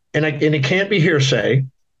that, and it can't be hearsay.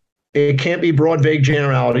 It can't be broad, vague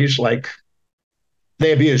generalities like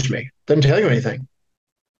they abused me. Doesn't tell you anything.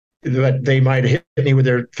 But they might hit me with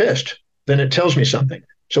their fist. Then it tells me something.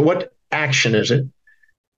 So what action is it?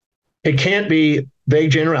 It can't be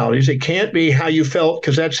vague generalities. It can't be how you felt,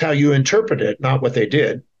 because that's how you interpret it, not what they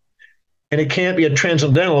did. And it can't be a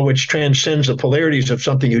transcendental, which transcends the polarities of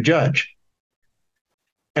something you judge.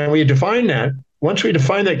 And we define that. once we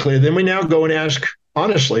define that clearly, then we now go and ask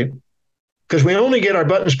honestly, because we only get our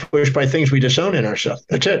buttons pushed by things we disown in ourselves.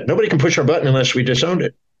 That's it. Nobody can push our button unless we disowned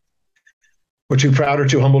it. We're too proud or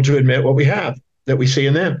too humble to admit what we have that we see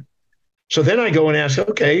in them. So then I go and ask,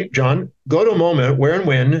 okay, John, go to a moment where and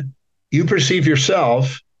when you perceive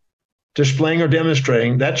yourself displaying or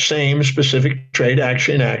demonstrating that same specific trait,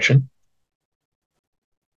 action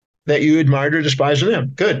that you admired or despised in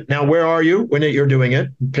them. Good. Now, where are you when you're doing it?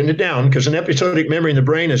 Pin it down, because an episodic memory in the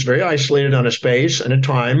brain is very isolated on a space and a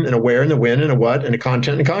time and a where and the when and a what and a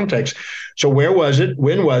content and context. So where was it?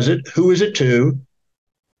 When was it? Who is it to?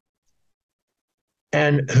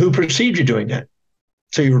 And who perceived you doing that?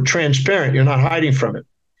 So you're transparent. You're not hiding from it.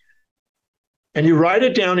 And you write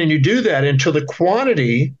it down and you do that until the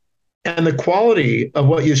quantity and the quality of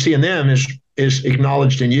what you see in them is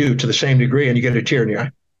acknowledged in you to the same degree, and you get a tear in your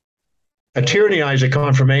eye. A tear in the eye is a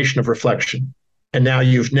confirmation of reflection. And now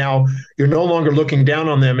you're no longer looking down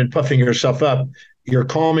on them and puffing yourself up. You're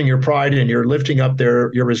calming your pride and you're lifting up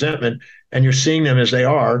your resentment, and you're seeing them as they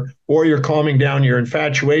are, or you're calming down your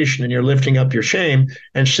infatuation and you're lifting up your shame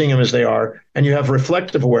and seeing them as they are. And you have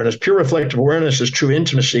reflective awareness. Pure reflective awareness is true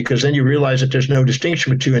intimacy, because then you realize that there's no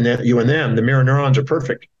distinction between you and them. The mirror neurons are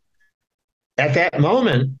perfect. At that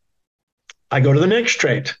moment, I go to the next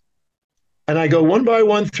trait. And I go one by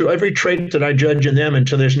one through every trait that I judge in them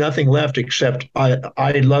until there's nothing left except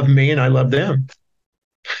I love me and I love them.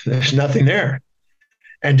 There's nothing there.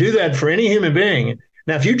 And do that for any human being.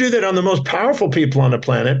 Now, if you do that on the most powerful people on the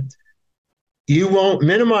planet, you won't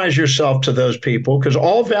minimize yourself to those people, because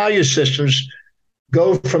all value systems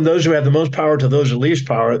go from those who have the most power to those with least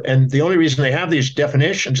power. And the only reason they have these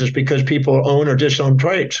definitions is because people own or disown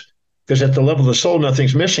traits. Because at the level of the soul,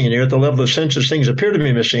 nothing's missing in you. At the level of the senses, things appear to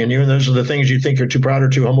be missing in you. And those are the things you think you're too proud or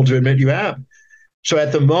too humble to admit you have. So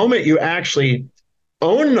at the moment you actually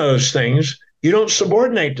own those things, you don't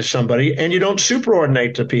subordinate to somebody and you don't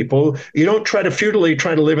superordinate to people. You don't try to futilely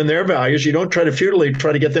try to live in their values. You don't try to futilely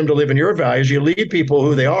try to get them to live in your values. You leave people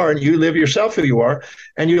who they are, and you live yourself who you are,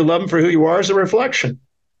 and you love them for who you are as a reflection.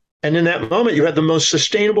 And in that moment, you have the most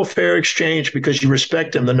sustainable, fair exchange, because you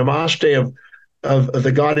respect them. The namaste of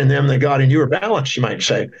the God in them, the God in you are balanced, you might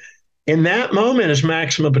say. In that moment is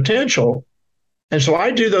maximum potential. And so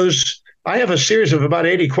I do those. I have a series of about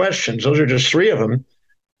 80 questions. Those are just 3 of them.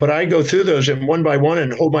 But I go through those and one by one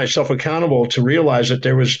and hold myself accountable to realize that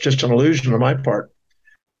there was just an illusion on my part.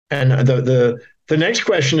 And the next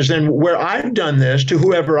question is then, where I've done this to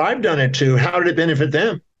whoever I've done it to, how did it benefit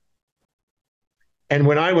them? And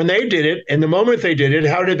when they did it, and the moment they did it,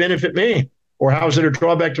 how did it benefit me? Or how is it a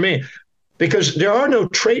drawback to me? Because there are no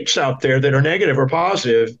traits out there that are negative or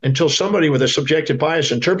positive until somebody with a subjective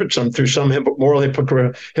bias interprets them through some moral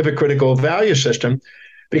hypocritical value system.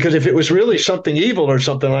 Because if it was really something evil or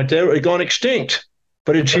something like that, it would have gone extinct.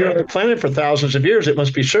 But it's here on the planet for thousands of years. It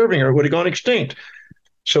must be serving, or it would have gone extinct.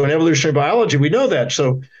 So in evolutionary biology, we know that.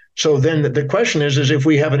 So then the question is if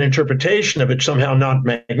we have an interpretation of it somehow not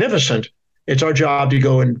magnificent, it's our job to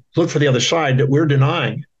go and look for the other side that we're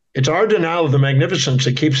denying. It's our denial of the magnificence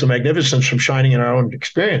that keeps the magnificence from shining in our own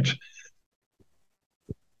experience.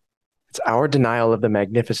 It's our denial of the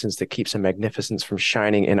magnificence that keeps the magnificence from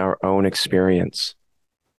shining in our own experience.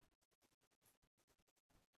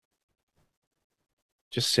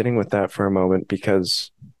 Just sitting with that for a moment,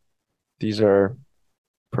 because these are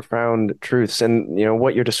profound truths. And,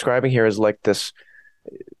 what you're describing here is like this,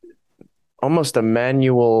 almost a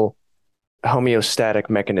manual homeostatic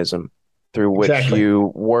mechanism through which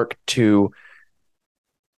you work to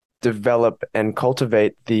develop and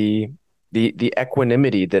cultivate the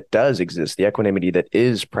equanimity that does exist, the equanimity that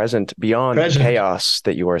is present beyond the chaos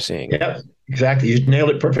that you are seeing. Yeah, exactly. You nailed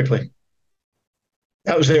it perfectly.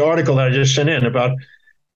 That was the article that I just sent in about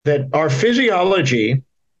that our physiology.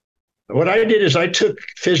 What I did is I took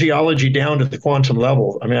physiology down to the quantum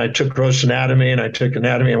level. I mean, I took gross anatomy and I took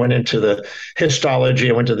anatomy. I went into the histology.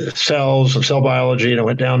 I went to the cells and cell biology, and I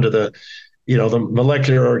went down to the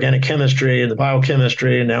molecular organic chemistry and the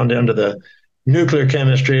biochemistry, and down to the nuclear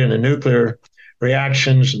chemistry and the nuclear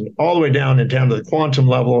reactions, and all the way down to the quantum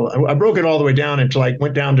level. I broke it all the way down until I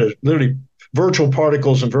went down to literally virtual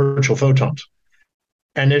particles and virtual photons.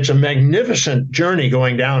 And it's a magnificent journey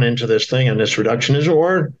going down into this thing and this reductionism,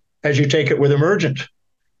 or as you take it with emergent.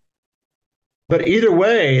 But either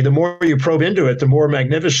way, the more you probe into it, the more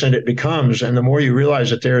magnificent it becomes, and the more you realize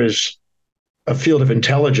that there is a field of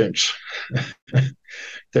intelligence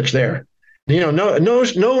that's there. No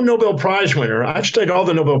Nobel Prize winner. I've studied all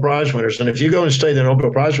the Nobel Prize winners, and if you go and study the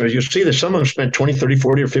Nobel Prize winners, you'll see that some of them spent 20, 30,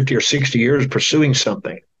 40, or 50, or 60 years pursuing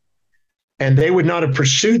something. And they would not have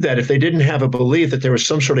pursued that if they didn't have a belief that there was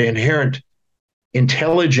some sort of inherent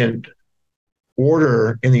intelligent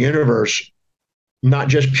order in the universe, not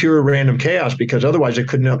just pure random chaos, because otherwise it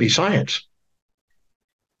could not be science.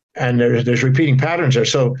 And there's repeating patterns there.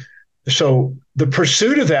 So the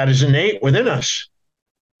pursuit of that is innate within us.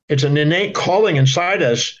 It's an innate calling inside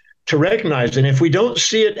us to recognize. And if we don't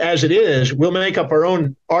see it as it is, we'll make up our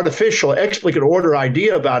own artificial explicate order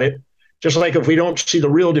idea about it. Just like if we don't see the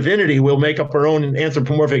real divinity, we'll make up our own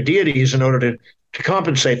anthropomorphic deities in order to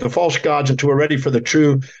compensate the false gods until we're ready for the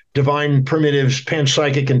true divine, primitive,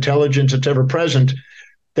 panpsychic intelligence that's ever present,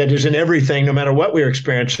 that is in everything, no matter what we're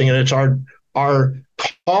experiencing. And it's our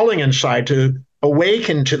calling inside to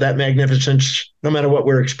awaken to that magnificence, no matter what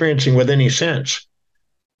we're experiencing with any sense.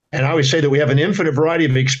 And I always say that we have an infinite variety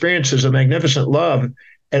of experiences of magnificent love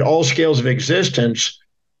at all scales of existence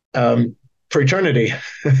for eternity.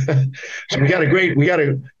 So we got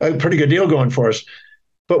a pretty good deal going for us.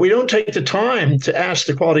 But we don't take the time to ask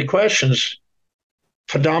the quality questions,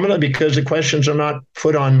 predominantly because the questions are not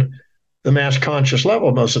put on the mass conscious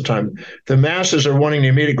level most of the time. The masses are wanting the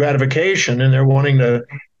immediate gratification, and they're wanting the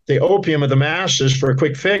opium of the masses for a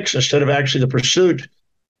quick fix instead of actually the pursuit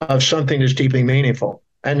of something that's deeply meaningful.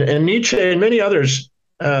 And Nietzsche and many others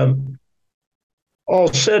all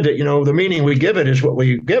said that, the meaning we give it is what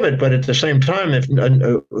we give it. But at the same time, if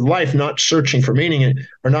life not searching for meaning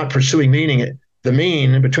or not pursuing meaning, the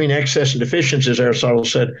mean between excess and deficiency, as Aristotle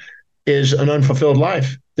said, is an unfulfilled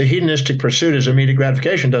life. The hedonistic pursuit is immediate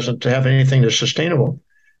gratification, doesn't have anything that's sustainable.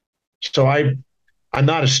 So I'm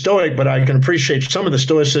not a Stoic, but I can appreciate some of the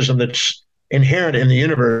Stoicism that's inherent in the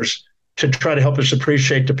universe to try to help us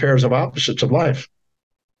appreciate the pairs of opposites of life.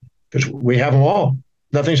 Because we have them all.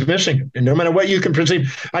 Nothing's missing. And no matter what you can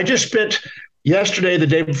perceive. I just spent yesterday, the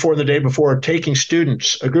day before, and the day before, taking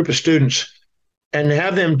a group of students, and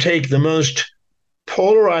have them take the most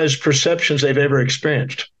polarized perceptions they've ever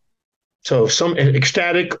experienced. So some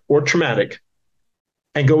ecstatic or traumatic,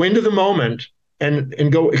 and go into the moment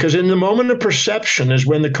and go, because in the moment of perception is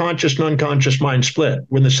when the conscious and unconscious mind split,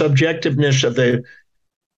 when the subjectiveness of the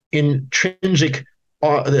intrinsic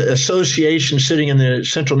the association sitting in the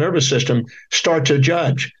central nervous system start to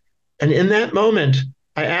judge. And in that moment,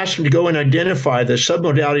 I asked them to go and identify the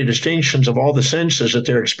submodality distinctions of all the senses that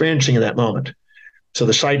they're experiencing in that moment. So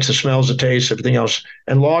the sights, the smells, the tastes, everything else,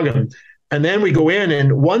 and log them. And then we go in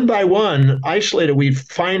and one by one, isolated, we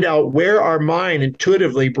find out where our mind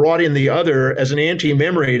intuitively brought in the other as an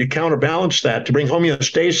anti-memory to counterbalance that, to bring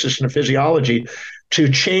homeostasis in the physiology, to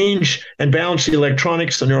change and balance the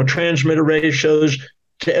electronics, the neurotransmitter ratios,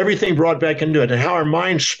 to everything brought back into it, and how our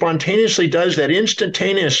mind spontaneously does that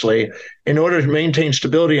instantaneously in order to maintain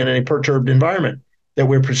stability in any perturbed environment that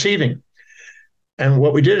we're perceiving. And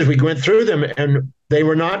what we did is we went through them, and they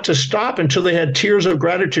were not to stop until they had tears of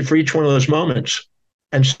gratitude for each one of those moments.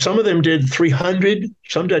 And some of them did 300,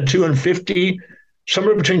 some did 250,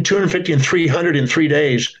 somewhere between 250 and 300 in 3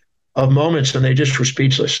 days of moments, and they just were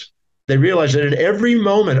speechless. They realized that at every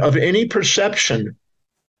moment of any perception,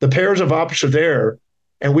 the pairs of opposites are there,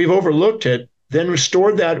 and we've overlooked it, then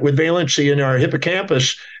restored that with valency in our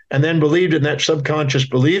hippocampus, and then believed in that subconscious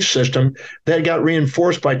belief system that got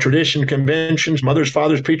reinforced by tradition, conventions, mothers,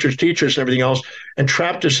 fathers, preachers, teachers, and everything else, and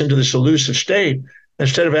trapped us into this elusive state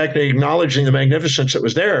instead of actually acknowledging the magnificence that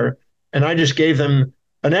was there. And I just gave them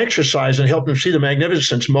an exercise and helped them see the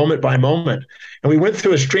magnificence moment by moment. And we went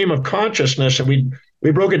through a stream of consciousness, and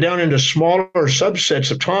we broke it down into smaller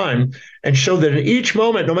subsets of time and showed that in each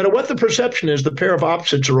moment, no matter what the perception is, the pair of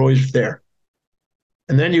opposites are always there.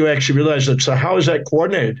 And then you actually realize that, so how is that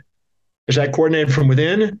coordinated? Is that coordinated from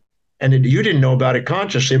within? And you didn't know about it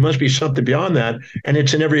consciously. It must be something beyond that. And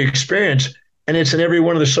it's in every experience, and it's in every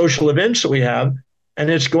one of the social events that we have, and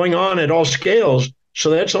it's going on at all scales. So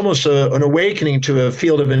that's almost an awakening to a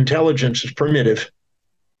field of intelligence that's primitive.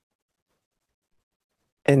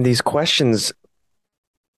 And these questions,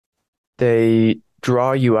 they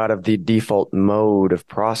draw you out of the default mode of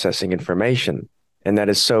processing information. And that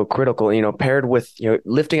is so critical, paired with,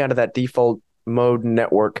 lifting out of that default mode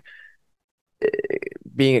network,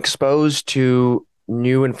 being exposed to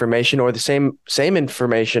new information or the same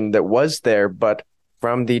information that was there, but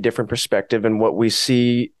from the different perspective, and what we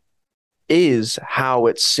see is how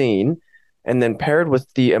it's seen. And then paired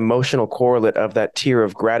with the emotional correlate of that tear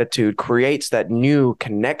of gratitude creates that new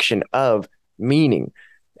connection of meaning.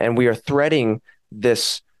 And we are threading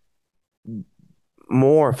this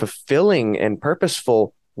more fulfilling and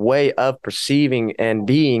purposeful way of perceiving and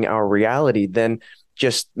being our reality than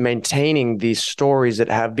just maintaining these stories that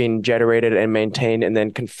have been generated and maintained and then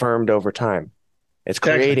confirmed over time. It's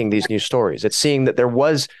creating these new stories. It's seeing that there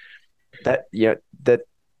was that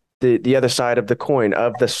the other side of the coin,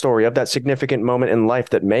 of the story, of that significant moment in life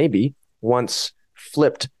that maybe once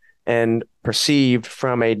flipped and perceived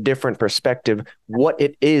from a different perspective, what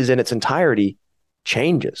it is in its entirety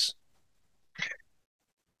changes.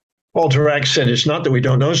 Walter Rack said, it's not that we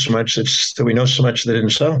don't know so much, it's that we know so much that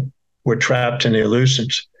isn't so. We're trapped in the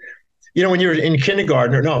illusions. You know, when you're in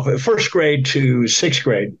kindergarten, or no, first grade to sixth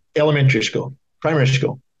grade, elementary school, primary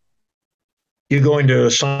school, you go into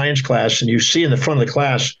a science class and you see in the front of the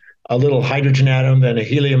class a little hydrogen atom, then a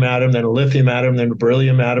helium atom, then a lithium atom, then a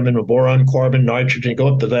beryllium atom, and a boron, carbon, nitrogen, go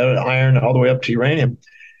up to the iron, all the way up to uranium.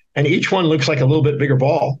 And each one looks like a little bit bigger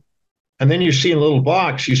ball. And then you see in a little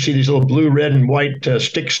box, you see these little blue, red, and white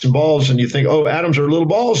sticks and balls, and you think, oh, atoms are little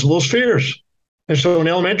balls, little spheres. And so in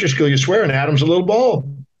elementary school, you swear an atom's a little ball.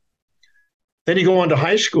 Then you go on to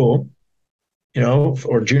high school, you know,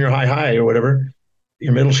 or junior high, or whatever,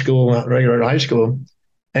 your middle school, regular high school,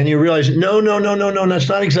 and you realize, no, that's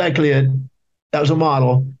not exactly it. That was a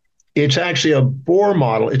model. It's actually a Bohr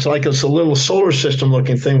model. It's like it's a little solar system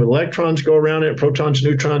looking thing with electrons go around it, protons,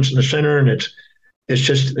 neutrons in the center, and it's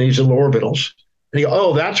just these little orbitals. And you go,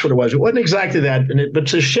 oh, that's what it was. It wasn't exactly that, but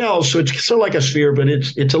it's a shell, so it's sort of like a sphere, but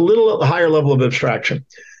it's a little higher level of abstraction.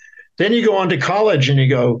 Then you go on to college and you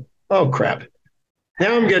go, oh, crap.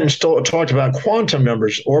 Now I'm getting talked about quantum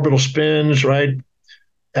numbers, orbital spins, right?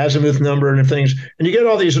 Azimuth number and things. And you get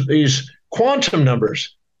all these quantum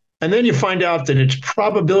numbers. And then you find out that it's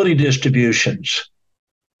probability distributions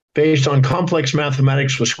based on complex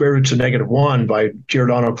mathematics with square roots of -1 by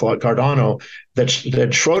Giordano Cardano, that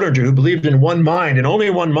Schrodinger, who believed in one mind and only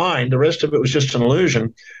one mind, the rest of it was just an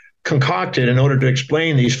illusion, concocted in order to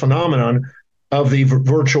explain these phenomenon of the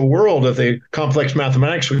virtual world of the complex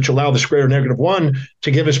mathematics, which allow the square root of -1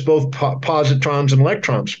 to give us both positrons and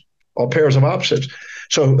electrons, all pairs of opposites.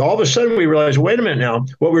 So all of a sudden we realize, wait a minute now,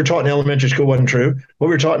 what we were taught in elementary school wasn't true. What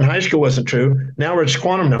we were taught in high school wasn't true. Now it's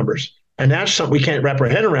quantum numbers. And that's something we can't wrap our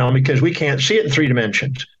head around because we can't see it in 3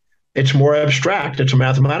 dimensions. It's more abstract. It's a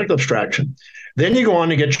mathematical abstraction. Then you go on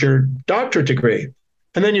to get your doctorate degree.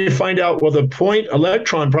 And then you find out, well, the point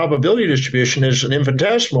electron probability distribution is an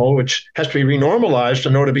infinitesimal, which has to be renormalized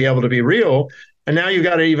in order to be able to be real. And now you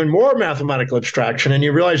got an even more mathematical abstraction, and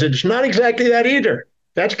you realize that it's not exactly that either.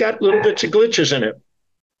 That's got little bits of glitches in it.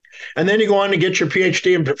 And then you go on to get your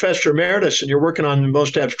PhD and professor emeritus, and you're working on the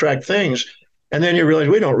most abstract things. And then you realize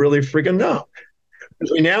we don't really freaking know.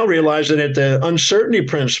 We now realize that at the uncertainty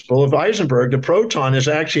principle of Heisenberg, the proton is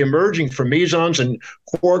actually emerging from mesons and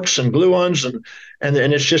quarks and gluons, and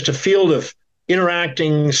it's just a field of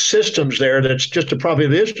interacting systems there that's just a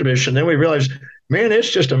probability distribution. Then we realize, man,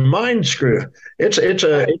 it's just a mind screw. It's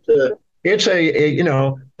a you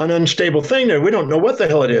know, an unstable thing there. We don't know what the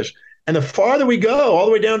hell it is. And the farther we go, all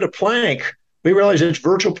the way down to Planck, we realize it's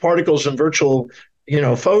virtual particles and virtual, you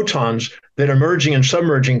know, photons that are merging and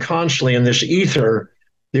submerging constantly in this ether,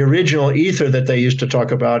 the original ether that they used to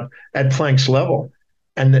talk about at Planck's level.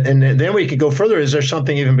 And then we could go further. Is there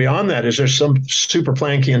something even beyond that? Is there some super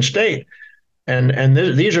Planckian state? And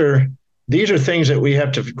these are things that we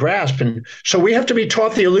have to grasp. And so we have to be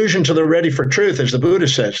taught the illusion till they're ready for truth, as the Buddha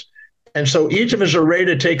says. And so each of us are ready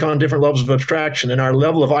to take on different levels of abstraction, and our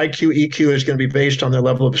level of IQ, EQ is going to be based on the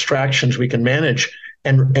level of abstractions we can manage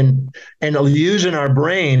and use in our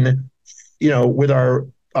brain, you know, with our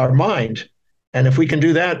mind. And if we can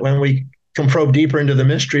do that, when we can probe deeper into the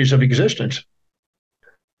mysteries of existence.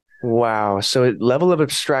 Wow. So a level of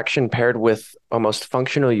abstraction paired with almost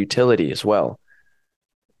functional utility as well.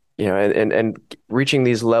 You know, and reaching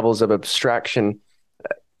these levels of abstraction,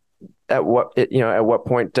 at what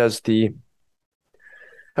point does the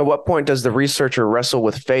researcher wrestle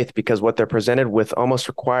with faith? Because what they're presented with almost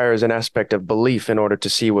requires an aspect of belief in order to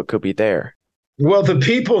see what could be there. Well, the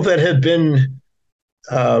people that have been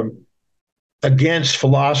against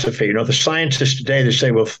philosophy, you know, the scientists today, they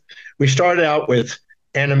say, well, we started out with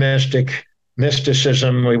animistic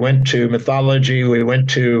mysticism. We went to mythology. We went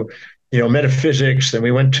to, you know, metaphysics. Then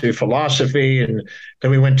we went to philosophy, and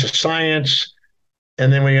then we went to science.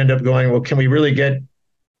 And then we end up going, well, can we really get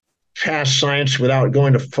past science without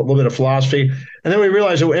going to a little bit of philosophy? And then we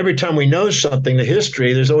realize that every time we know something, the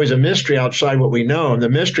history, there's always a mystery outside what we know. And the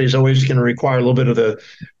mystery is always going to require a little bit of the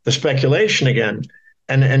speculation again.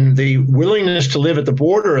 And the willingness to live at the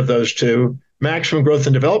border of those two, maximum growth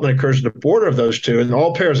and development occurs at the border of those two, and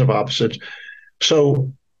all pairs of opposites.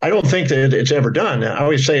 So I don't think that it's ever done. I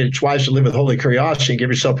always say it's wise to live with holy curiosity and give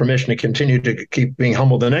yourself permission to continue to keep being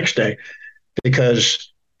humble the next day.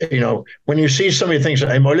 Because, you know, when you see so many things,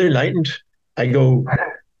 I'm only enlightened, I go,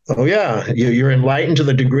 oh, yeah, you're enlightened to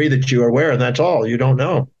the degree that you are aware, and that's all. You don't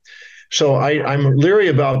know. So I'm leery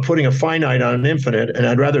about putting a finite on an infinite, and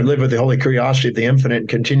I'd rather live with the holy curiosity of the infinite and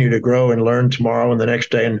continue to grow and learn tomorrow and the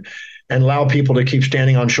next day, and allow people to keep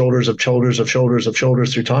standing on shoulders of shoulders of shoulders of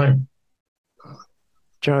shoulders through time.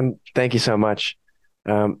 John, thank you so much.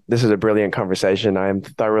 This is a brilliant conversation. I am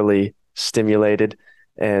thoroughly stimulated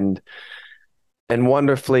and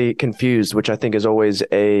wonderfully confused, which I think is always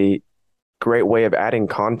a great way of adding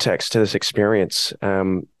context to this experience.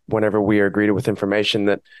 Whenever we are greeted with information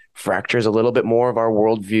that fractures a little bit more of our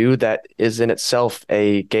worldview, that is in itself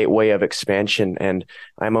a gateway of expansion. And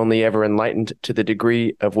I'm only ever enlightened to the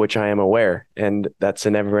degree of which I am aware. And that's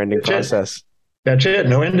a never-ending process. That's it.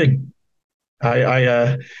 No ending. May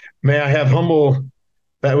I have humble,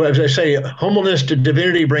 as I say, humbleness to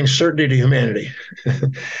divinity brings certainty to humanity.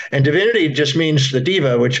 And divinity just means the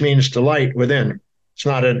diva, which means the light within. It's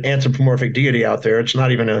not an anthropomorphic deity out there. It's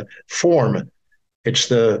not even a form. It's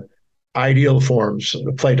the ideal forms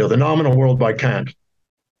of Plato, the nominal world by Kant.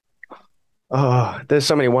 Oh, there's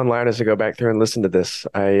so many one-liners to go back through and listen to this.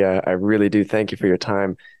 I really do thank you for your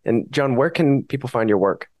time. And John, where can people find your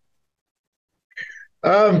work?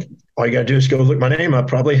 All you got to do is go look my name up,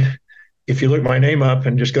 probably. If you look my name up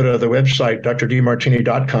and just go to the website,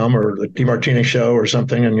 drdemartini.com or the Demartini Show or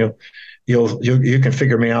something, and you can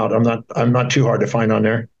figure me out. I'm not too hard to find on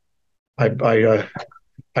there. I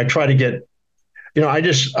try to get,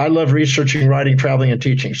 I love researching, writing, traveling, and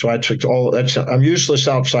teaching. So I'm useless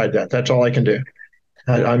outside that. That's all I can do.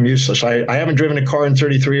 I'm useless. I haven't driven a car in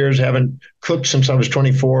 33 years. I haven't cooked since I was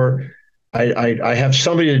 24. I have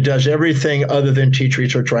somebody that does everything other than teach,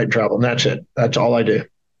 research, write, and travel. And that's it. That's all I do.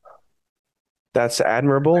 That's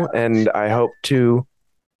admirable. And I hope to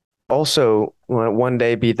also one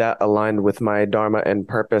day be that aligned with my dharma and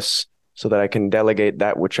purpose so that I can delegate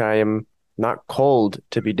that which I am not called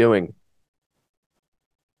to be doing.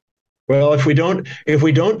 Well, if we don't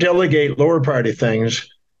delegate lower priority things,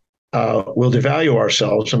 we'll devalue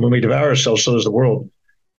ourselves. And when we devalue ourselves, so does the world.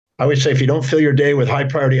 I would say if you don't fill your day with high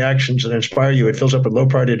priority actions that inspire you, it fills up with low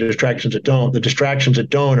priority distractions that don't. The distractions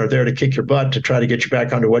that don't are there to kick your butt to try to get you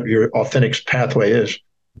back onto what your authentic pathway is.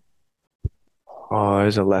 Oh,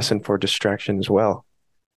 there's a lesson for distraction as well.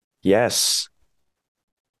 Yes.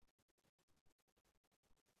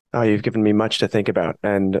 Oh, you've given me much to think about,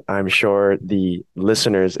 and I'm sure the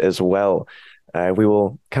listeners as well. We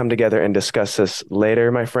will come together and discuss this later,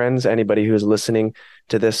 my friends. Anybody who's listening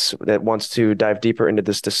to this that wants to dive deeper into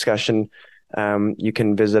this discussion, you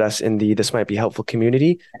can visit us in the This Might Be Helpful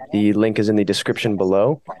community. The link is in the description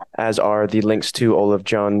below, as are the links to all of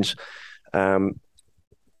John's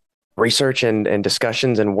research and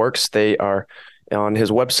discussions and works. They are on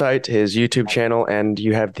his website, his YouTube channel, and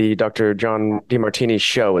you have the Dr. John Demartini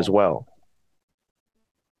show as well.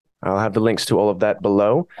 I'll have the links to all of that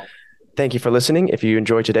below. Thank you for listening. If you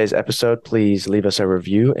enjoyed today's episode, please leave us a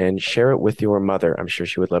review and share it with your mother. I'm sure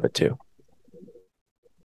she would love it too.